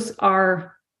those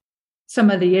are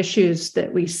some of the issues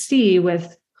that we see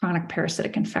with chronic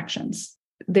parasitic infections.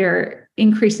 They're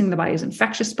increasing the body's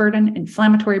infectious burden,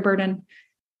 inflammatory burden.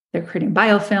 They're creating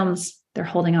biofilms. They're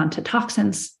holding on to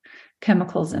toxins,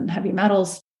 chemicals, and heavy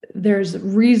metals. There's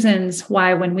reasons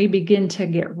why when we begin to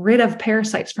get rid of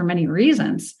parasites for many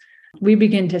reasons, we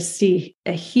begin to see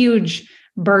a huge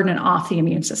burden off the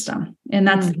immune system. And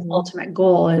that's the ultimate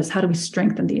goal, is how do we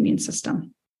strengthen the immune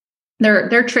system?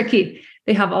 They're tricky.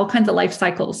 They have all kinds of life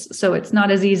cycles. So it's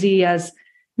not as easy as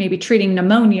maybe treating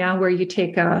pneumonia, where you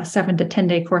take a 7 to 10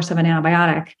 day course of an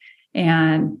antibiotic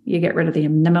and you get rid of the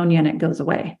pneumonia and it goes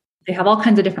away. They have all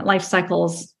kinds of different life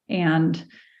cycles, and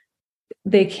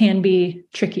they can be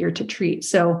trickier to treat.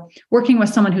 So working with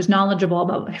someone who's knowledgeable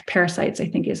about parasites, I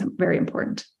think, is very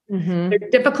important. They're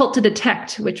difficult to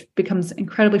detect, which becomes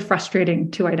incredibly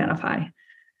frustrating to identify.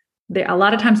 A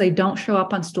lot of times they don't show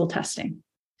up on stool testing.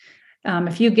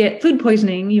 If you get food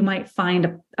poisoning, you might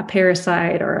find a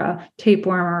parasite or a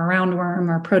tapeworm or a roundworm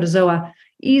or a protozoa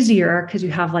easier because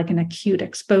you have like an acute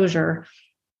exposure,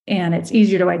 and it's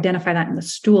easier to identify that in the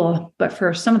stool. But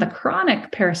for some of the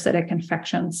chronic parasitic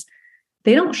infections,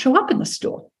 they don't show up in the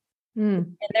stool.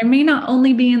 And they may not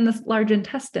only be in the large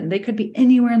intestine. They could be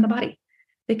anywhere in the body.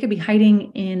 They could be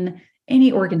hiding in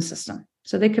any organ system.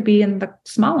 So they could be in the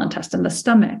small intestine, the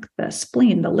stomach, the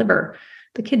spleen, the liver,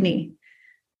 the kidney,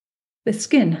 the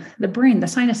skin, the brain, the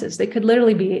sinuses. They could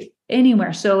literally be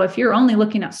anywhere. So if you're only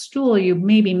looking at stool, you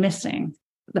may be missing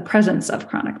the presence of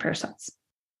chronic parasites.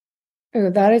 Oh,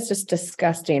 that is just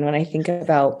disgusting when I think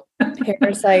about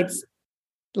parasites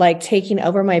like taking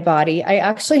over my body. I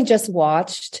actually just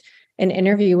watched an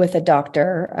interview with a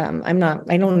doctor. I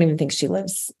don't even think she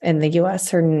lives in the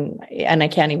US, and I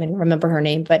can't even remember her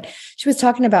name, but she was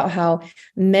talking about how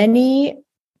many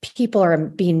people are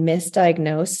being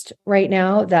misdiagnosed right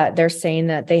now, that they're saying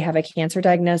that they have a cancer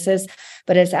diagnosis,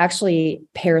 but it's actually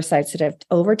parasites that have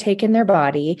overtaken their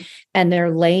body and they're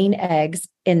laying eggs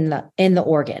in the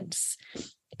organs.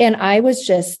 And I was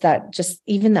just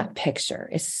even that picture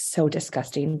is so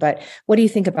disgusting. But what do you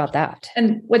think about that?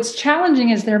 And what's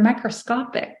challenging is they're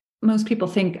microscopic. Most people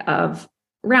think of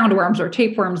roundworms or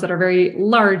tapeworms that are very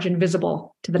large and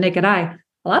visible to the naked eye.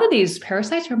 A lot of these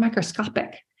parasites are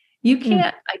microscopic. You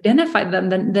can't identify them.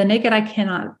 The naked eye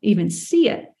cannot even see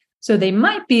it. So they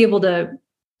might be able to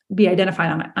be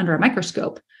identified under a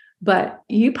microscope, but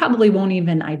you probably won't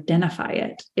even identify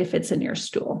it if it's in your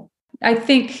stool. I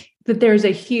think that there's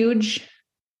a huge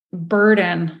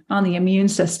burden on the immune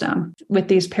system with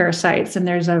these parasites, and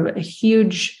there's a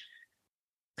huge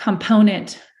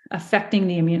component affecting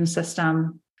the immune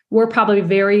system. We're probably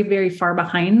very, very far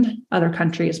behind other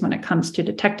countries when it comes to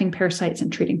detecting parasites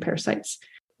and treating parasites.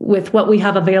 With what we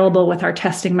have available with our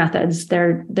testing methods,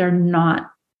 they're not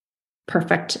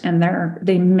perfect, and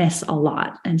they miss a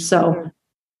lot. And so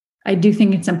I do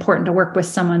think it's important to work with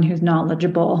someone who's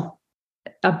knowledgeable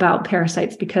about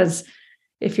parasites, because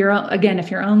if you're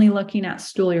only looking at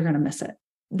stool, you're going to miss it.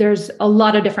 There's a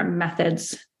lot of different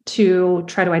methods to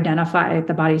try to identify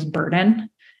the body's burden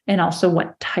and also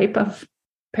what type of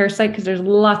parasite, because there's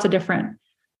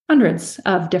hundreds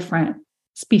of different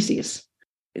species.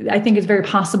 I think it's very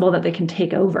possible that they can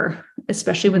take over,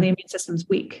 especially when the immune system's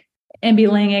weak, and be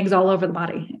laying eggs all over the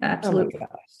body. Absolutely. Oh my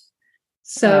gosh.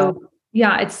 So wow.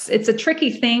 Yeah, it's a tricky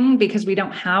thing because we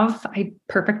don't have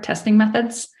perfect testing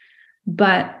methods,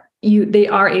 but they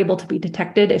are able to be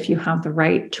detected if you have the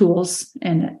right tools,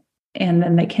 and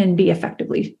then they can be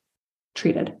effectively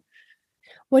treated.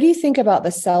 What do you think about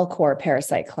the CellCore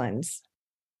parasite cleanse?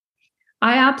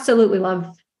 I absolutely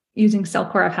love using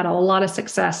CellCore. I've had a lot of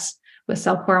success with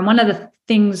CellCore. And one of the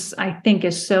things I think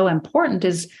is so important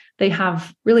is they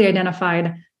have really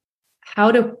identified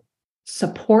how to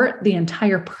support the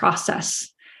entire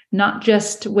process, not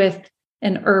just with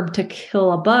an herb to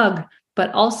kill a bug,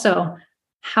 but also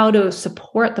how to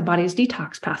support the body's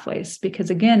detox pathways.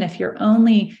 Because again, if you're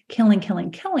only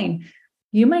killing,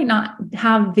 you might not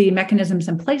have the mechanisms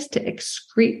in place to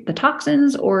excrete the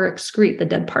toxins or excrete the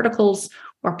dead particles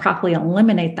or properly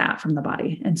eliminate that from the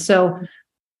body. And so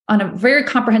on a very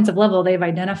comprehensive level, they've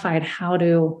identified how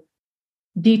to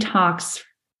detox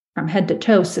from head to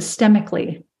toe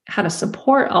systemically, how to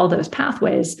support all those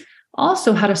pathways,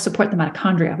 also how to support the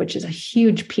mitochondria, which is a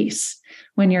huge piece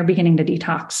when you're beginning to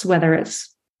detox, whether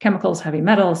it's chemicals, heavy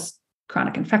metals,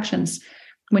 chronic infections.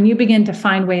 When you begin to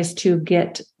find ways to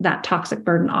get that toxic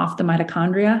burden off the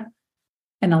mitochondria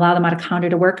and allow the mitochondria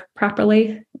to work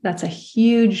properly, that's a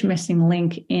huge missing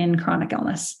link in chronic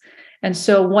illness. And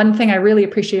so one thing I really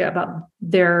appreciate about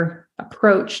their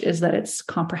approach is that it's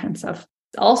comprehensive.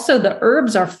 Also, the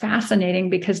herbs are fascinating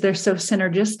because they're so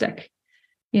synergistic.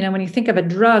 When you think of a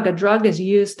drug is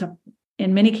used to,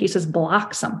 in many cases,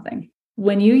 block something.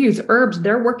 When you use herbs,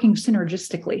 they're working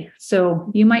synergistically.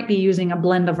 So you might be using a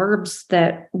blend of herbs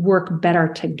that work better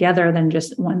together than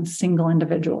just one single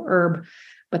individual herb,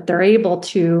 but they're able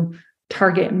to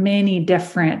target many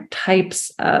different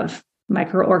types of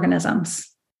microorganisms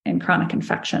in chronic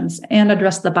infections and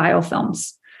address the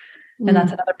biofilms. And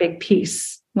that's another big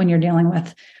piece when you're dealing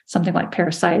with something like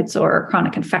parasites or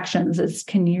chronic infections is,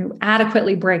 can you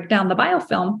adequately break down the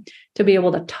biofilm to be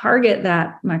able to target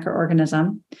that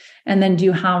microorganism? And then do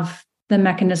you have the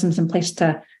mechanisms in place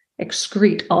to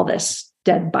excrete all this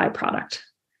dead byproduct?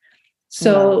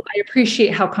 So wow. I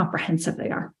appreciate how comprehensive they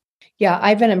are. Yeah,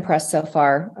 I've been impressed so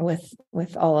far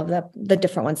with all of the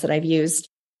different ones that I've used.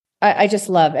 I just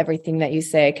love everything that you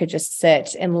say. I could just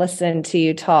sit and listen to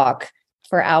you talk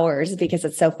for hours because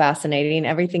it's so fascinating,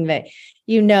 everything that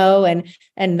you know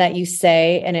and that you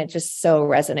say, and it just so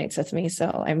resonates with me. So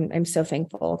I'm so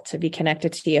thankful to be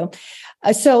connected to you.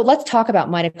 So let's talk about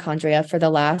mitochondria for the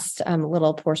last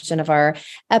little portion of our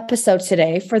episode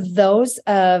today. For those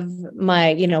of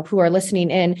my, who are listening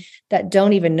in that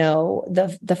don't even know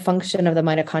the function of the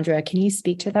mitochondria, can you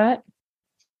speak to that?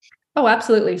 Oh,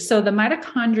 absolutely. So the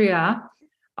mitochondria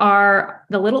are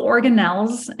the little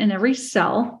organelles in every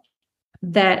cell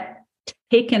that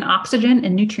take in oxygen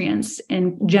and nutrients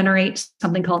and generate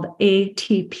something called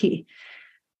ATP,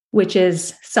 which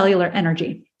is cellular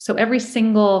energy. So every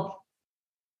single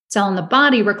cell in the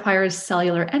body requires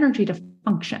cellular energy to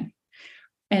function.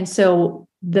 And so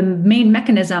the main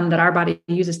mechanism that our body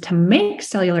uses to make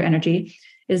cellular energy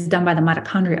is done by the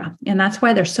mitochondria. And that's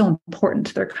why they're so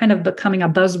important. They're kind of becoming a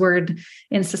buzzword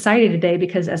in society today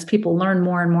because as people learn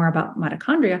more and more about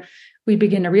mitochondria, we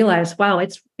begin to realize, wow,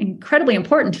 it's incredibly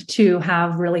important to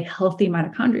have really healthy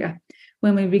mitochondria.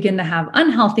 When we begin to have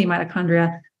unhealthy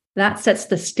mitochondria, that sets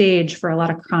the stage for a lot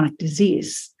of chronic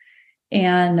disease.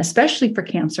 And especially for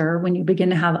cancer, when you begin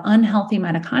to have unhealthy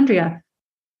mitochondria,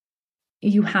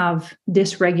 you have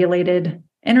dysregulated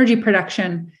energy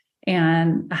production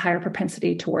and a higher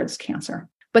propensity towards cancer.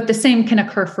 But the same can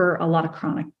occur for a lot of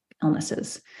chronic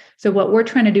illnesses. So what we're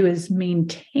trying to do is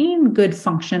maintain good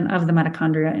function of the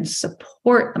mitochondria and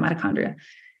support the mitochondria.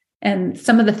 And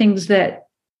some of the things that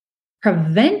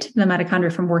prevent the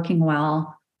mitochondria from working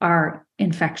well are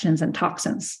infections and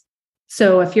toxins.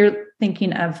 So if you're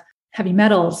thinking of heavy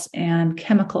metals and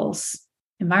chemicals,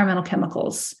 environmental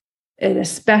chemicals, and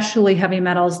especially heavy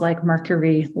metals like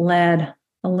mercury, lead,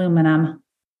 aluminum,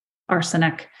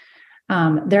 arsenic,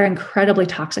 they're incredibly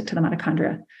toxic to the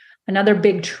mitochondria. Another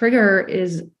big trigger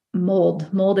is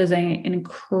mold. Mold is an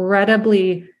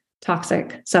incredibly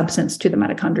toxic substance to the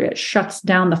mitochondria. It shuts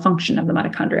down the function of the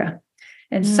mitochondria.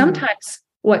 And sometimes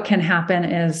what can happen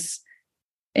is,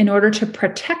 in order to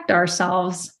protect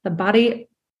ourselves, the body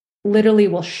literally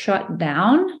will shut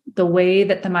down the way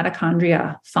that the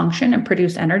mitochondria function and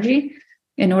produce energy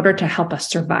in order to help us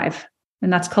survive.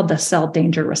 And that's called the cell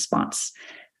danger response.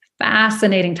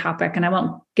 Fascinating topic. And I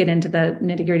won't get into the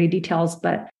nitty-gritty details,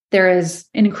 but there is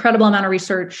an incredible amount of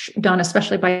research done,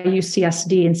 especially by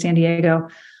UCSD in San Diego,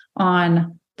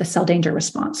 on the cell danger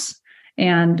response.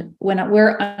 And when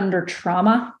we're under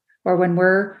trauma or when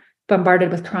we're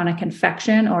bombarded with chronic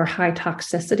infection or high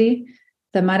toxicity,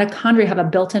 the mitochondria have a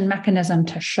built-in mechanism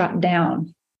to shut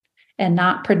down and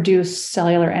not produce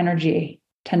cellular energy,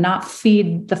 to not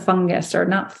feed the fungus or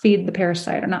not feed the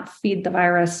parasite or not feed the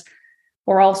virus,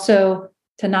 or also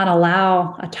to not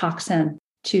allow a toxin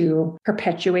to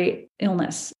perpetuate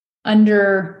illness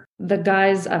under the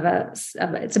guise of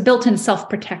it's a built-in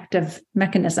self-protective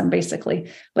mechanism,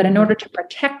 basically. But in order to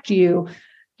protect you,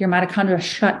 your mitochondria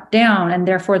shut down, and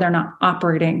therefore they're not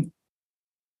operating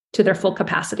to their full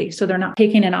capacity. So they're not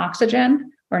taking in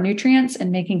oxygen or nutrients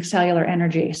and making cellular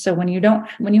energy. So when you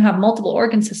have multiple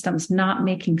organ systems not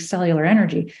making cellular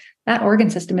energy, that organ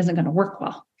system isn't going to work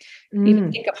well.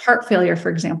 Even think of heart failure, for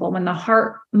example. When the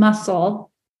heart muscle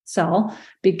cell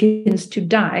begins to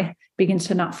die, begins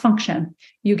to not function,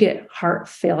 you get heart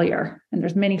failure. And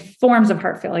there's many forms of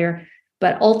heart failure,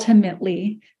 but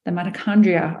ultimately the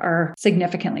mitochondria are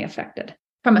significantly affected.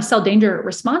 From a cell danger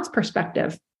response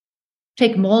perspective,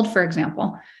 take mold, for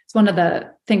example. It's one of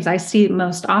the things I see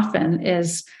most often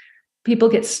is people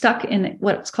get stuck in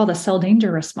what's called a cell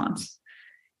danger response.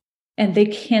 And they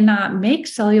cannot make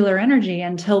cellular energy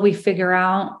until we figure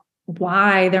out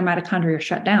why their mitochondria are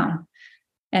shut down,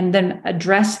 and then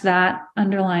address that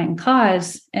underlying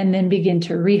cause, and then begin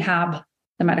to rehab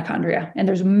the mitochondria. And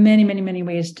there's many, many, many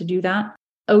ways to do that.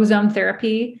 Ozone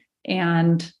therapy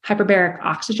and hyperbaric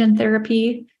oxygen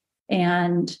therapy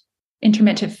and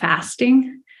intermittent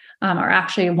fasting are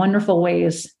actually wonderful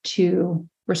ways to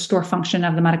restore function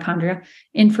of the mitochondria.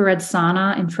 Infrared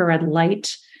sauna, infrared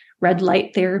light, red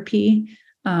light therapy.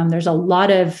 There's a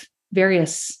lot of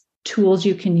various tools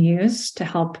you can use to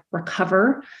help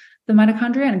recover the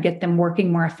mitochondria and get them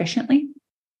working more efficiently.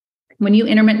 When you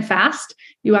intermittent fast,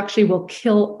 you actually will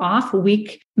kill off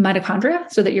weak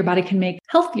mitochondria so that your body can make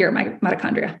healthier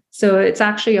mitochondria. So it's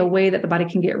actually a way that the body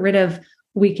can get rid of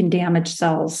weak and damaged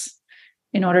cells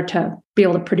in order to be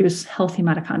able to produce healthy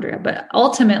mitochondria. But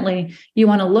ultimately, you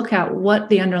want to look at what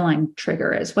the underlying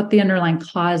trigger is, what the underlying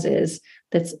cause is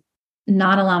that's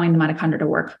not allowing the mitochondria to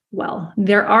work well.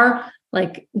 There are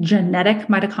like genetic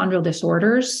mitochondrial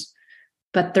disorders,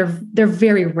 but they're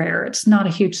very rare. It's not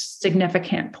a huge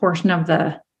significant portion of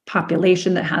the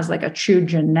population that has like a true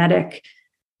genetic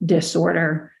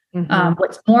disorder.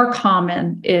 What's more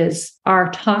common is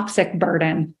our toxic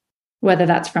burden, whether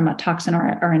that's from a toxin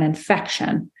or an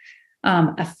infection,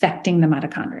 affecting the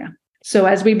mitochondria. So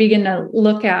as we begin to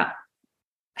look at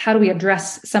how do we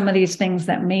address some of these things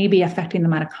that may be affecting the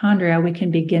mitochondria, we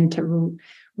can begin to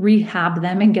rehab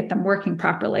them and get them working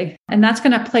properly. And that's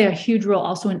going to play a huge role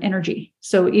also in energy.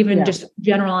 So even just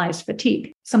generalized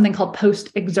fatigue, something called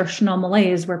post-exertional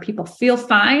malaise, where people feel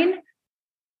fine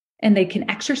and they can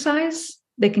exercise,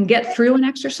 they can get through an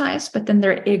exercise, but then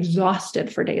they're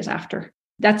exhausted for days after.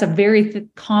 That's a very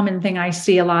common thing I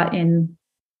see a lot in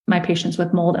my patients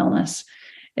with mold illness,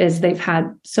 is they've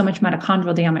had so much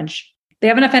mitochondrial damage. They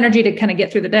have enough energy to kind of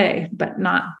get through the day, but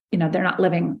they're not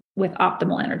living with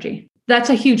optimal energy.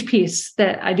 That's a huge piece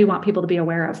that I do want people to be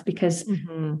aware of, because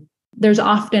there's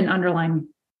often underlying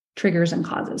triggers and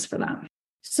causes for that.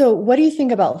 So what do you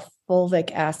think about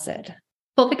fulvic acid?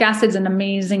 Fulvic acid is an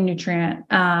amazing nutrient.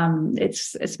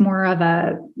 It's more of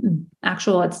a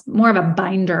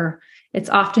binder. It's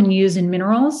often used in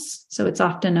minerals. So it's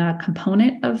often a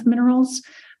component of minerals,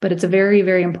 but it's a very,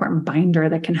 very important binder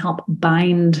that can help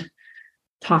bind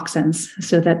toxins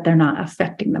so that they're not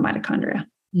affecting the mitochondria.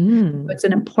 It's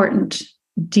an important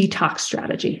detox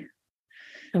strategy.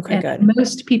 Okay, and good.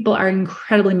 Most people are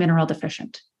incredibly mineral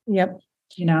deficient. Yep.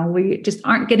 We just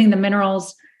aren't getting the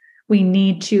minerals we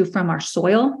need to from our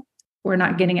soil. We're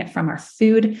not getting it from our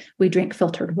food. We drink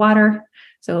filtered water.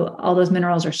 So all those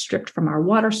minerals are stripped from our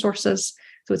water sources.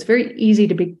 So it's very easy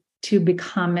to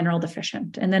become mineral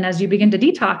deficient. And then as you begin to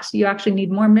detox, you actually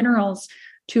need more minerals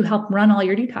to help run all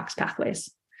your detox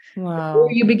pathways. Wow.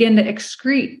 Or you begin to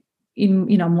excrete,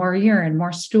 more urine,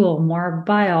 more stool, more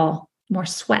bile, more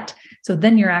sweat. So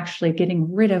then you're actually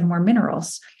getting rid of more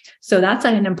minerals. So that's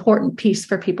an important piece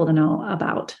for people to know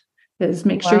about, is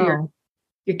make sure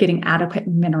you're getting adequate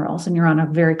minerals and you're on a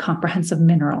very comprehensive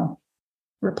mineral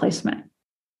replacement.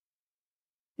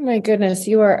 My goodness,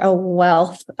 you are a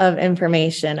wealth of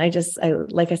information.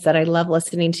 Like I said, I love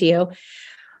listening to you.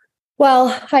 Well,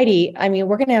 Heidi,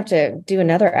 we're going to have to do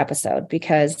another episode,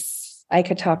 because I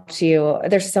could talk to you.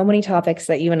 There's so many topics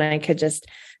that you and I could just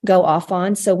go off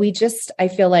on. So I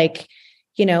feel like,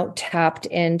 tapped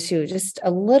into just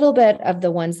a little bit of the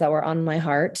ones that were on my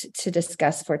heart to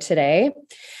discuss for today.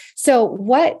 So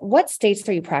what states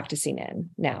are you practicing in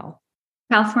now?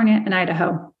 California and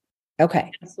Idaho.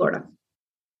 Okay. And Florida.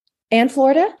 And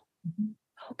Florida?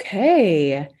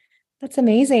 Okay. That's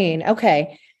amazing.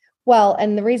 Okay. Well,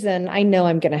 and the reason I know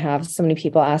I'm going to have so many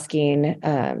people asking,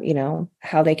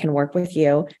 how they can work with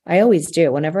you. I always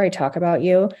do. Whenever I talk about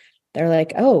you, they're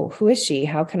like, oh, who is she?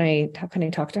 How can I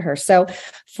talk to her? So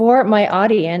for my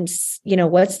audience,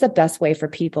 what's the best way for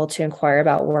people to inquire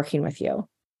about working with you?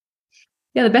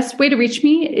 Yeah, the best way to reach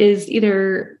me is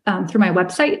either through my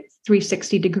website,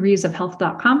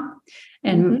 360degreesofhealth.com.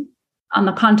 And on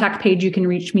the contact page, you can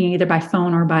reach me either by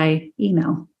phone or by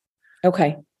email.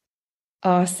 Okay.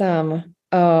 Awesome.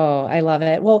 Oh, I love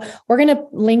it. Well, we're going to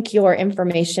link your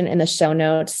information in the show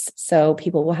notes so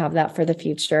people will have that for the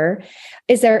future.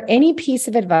 Is there any piece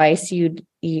of advice you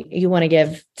want to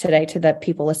give today to the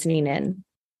people listening in?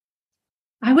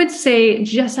 I would say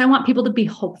I want people to be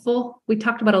hopeful. We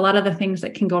talked about a lot of the things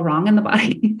that can go wrong in the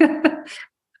body,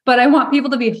 but I want people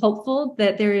to be hopeful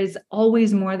that there is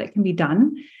always more that can be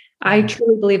done. I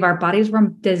truly believe our bodies were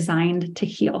designed to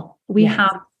heal. We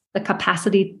have the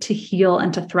capacity to heal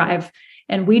and to thrive.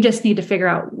 And we just need to figure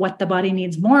out what the body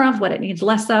needs more of, what it needs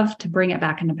less of to bring it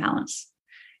back into balance.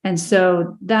 And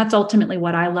so that's ultimately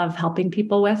what I love helping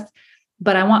people with.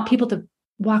 But I want people to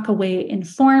walk away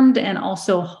informed and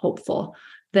also hopeful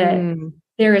that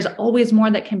there is always more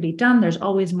that can be done. There's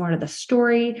always more to the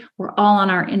story. We're all on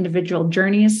our individual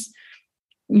journeys,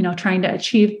 trying to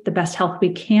achieve the best health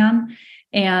we can.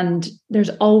 And there's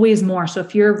always more. So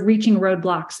if you're reaching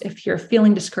roadblocks, if you're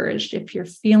feeling discouraged, if you're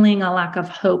feeling a lack of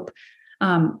hope,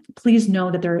 please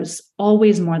know that there is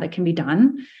always more that can be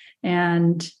done.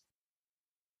 And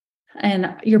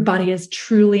your body is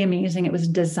truly amazing. It was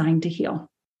designed to heal.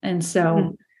 And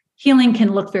so healing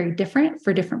can look very different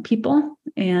for different people.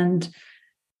 And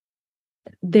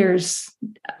there's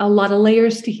a lot of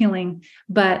layers to healing,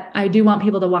 but I do want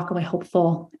people to walk away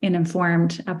hopeful and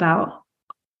informed about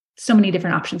so many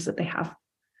different options that they have.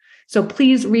 So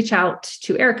please reach out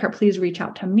to Erica. Please reach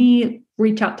out to me.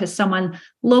 Reach out to someone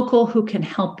local who can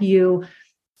help you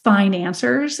find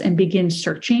answers and begin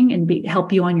searching and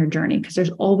help you on your journey, because there's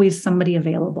always somebody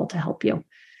available to help you.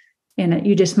 And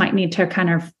you just might need to kind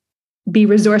of be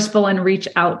resourceful and reach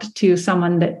out to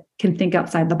someone that can think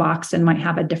outside the box and might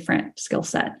have a different skill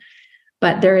set.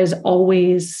 But there is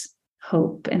always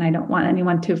hope. And I don't want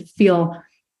anyone to feel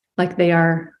like they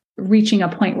are reaching a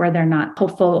point where they're not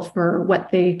hopeful for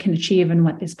what they can achieve and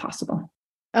what is possible.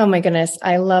 Oh my goodness.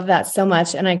 I love that so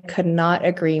much. And I could not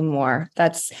agree more.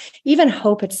 That's even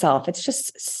hope itself. It's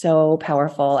just so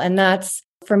powerful. And that's,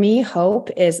 for me, hope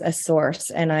is a source.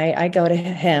 And I go to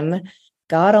him,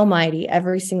 God Almighty,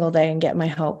 every single day and get my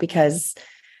hope, because,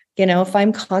 if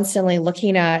I'm constantly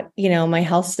looking at, my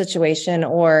health situation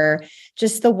or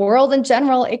just the world in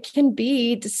general, it can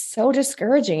be so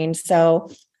discouraging. So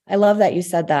I love that you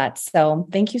said that. So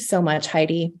thank you so much,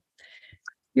 Heidi.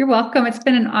 You're welcome. It's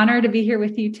been an honor to be here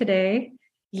with you today.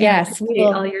 Yes. We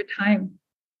will all your time.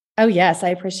 Oh, yes. I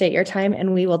appreciate your time.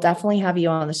 And we will definitely have you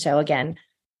on the show again.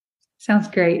 Sounds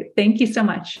great. Thank you so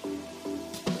much.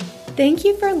 Thank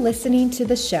you for listening to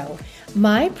the show.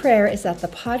 My prayer is that the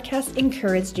podcast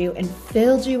encouraged you and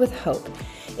filled you with hope.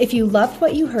 If you loved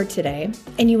what you heard today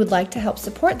and you would like to help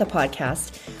support the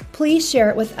podcast, please share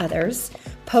it with others,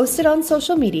 post it on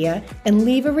social media, and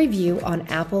leave a review on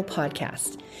Apple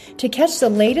Podcasts. To catch the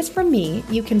latest from me,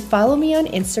 you can follow me on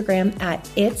Instagram at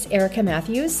It's Erica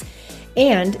Matthews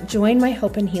and join my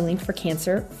Hope and Healing for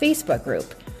Cancer Facebook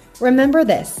group. Remember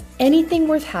this, anything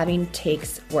worth having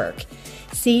takes work.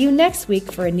 See you next week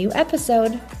for a new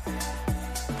episode.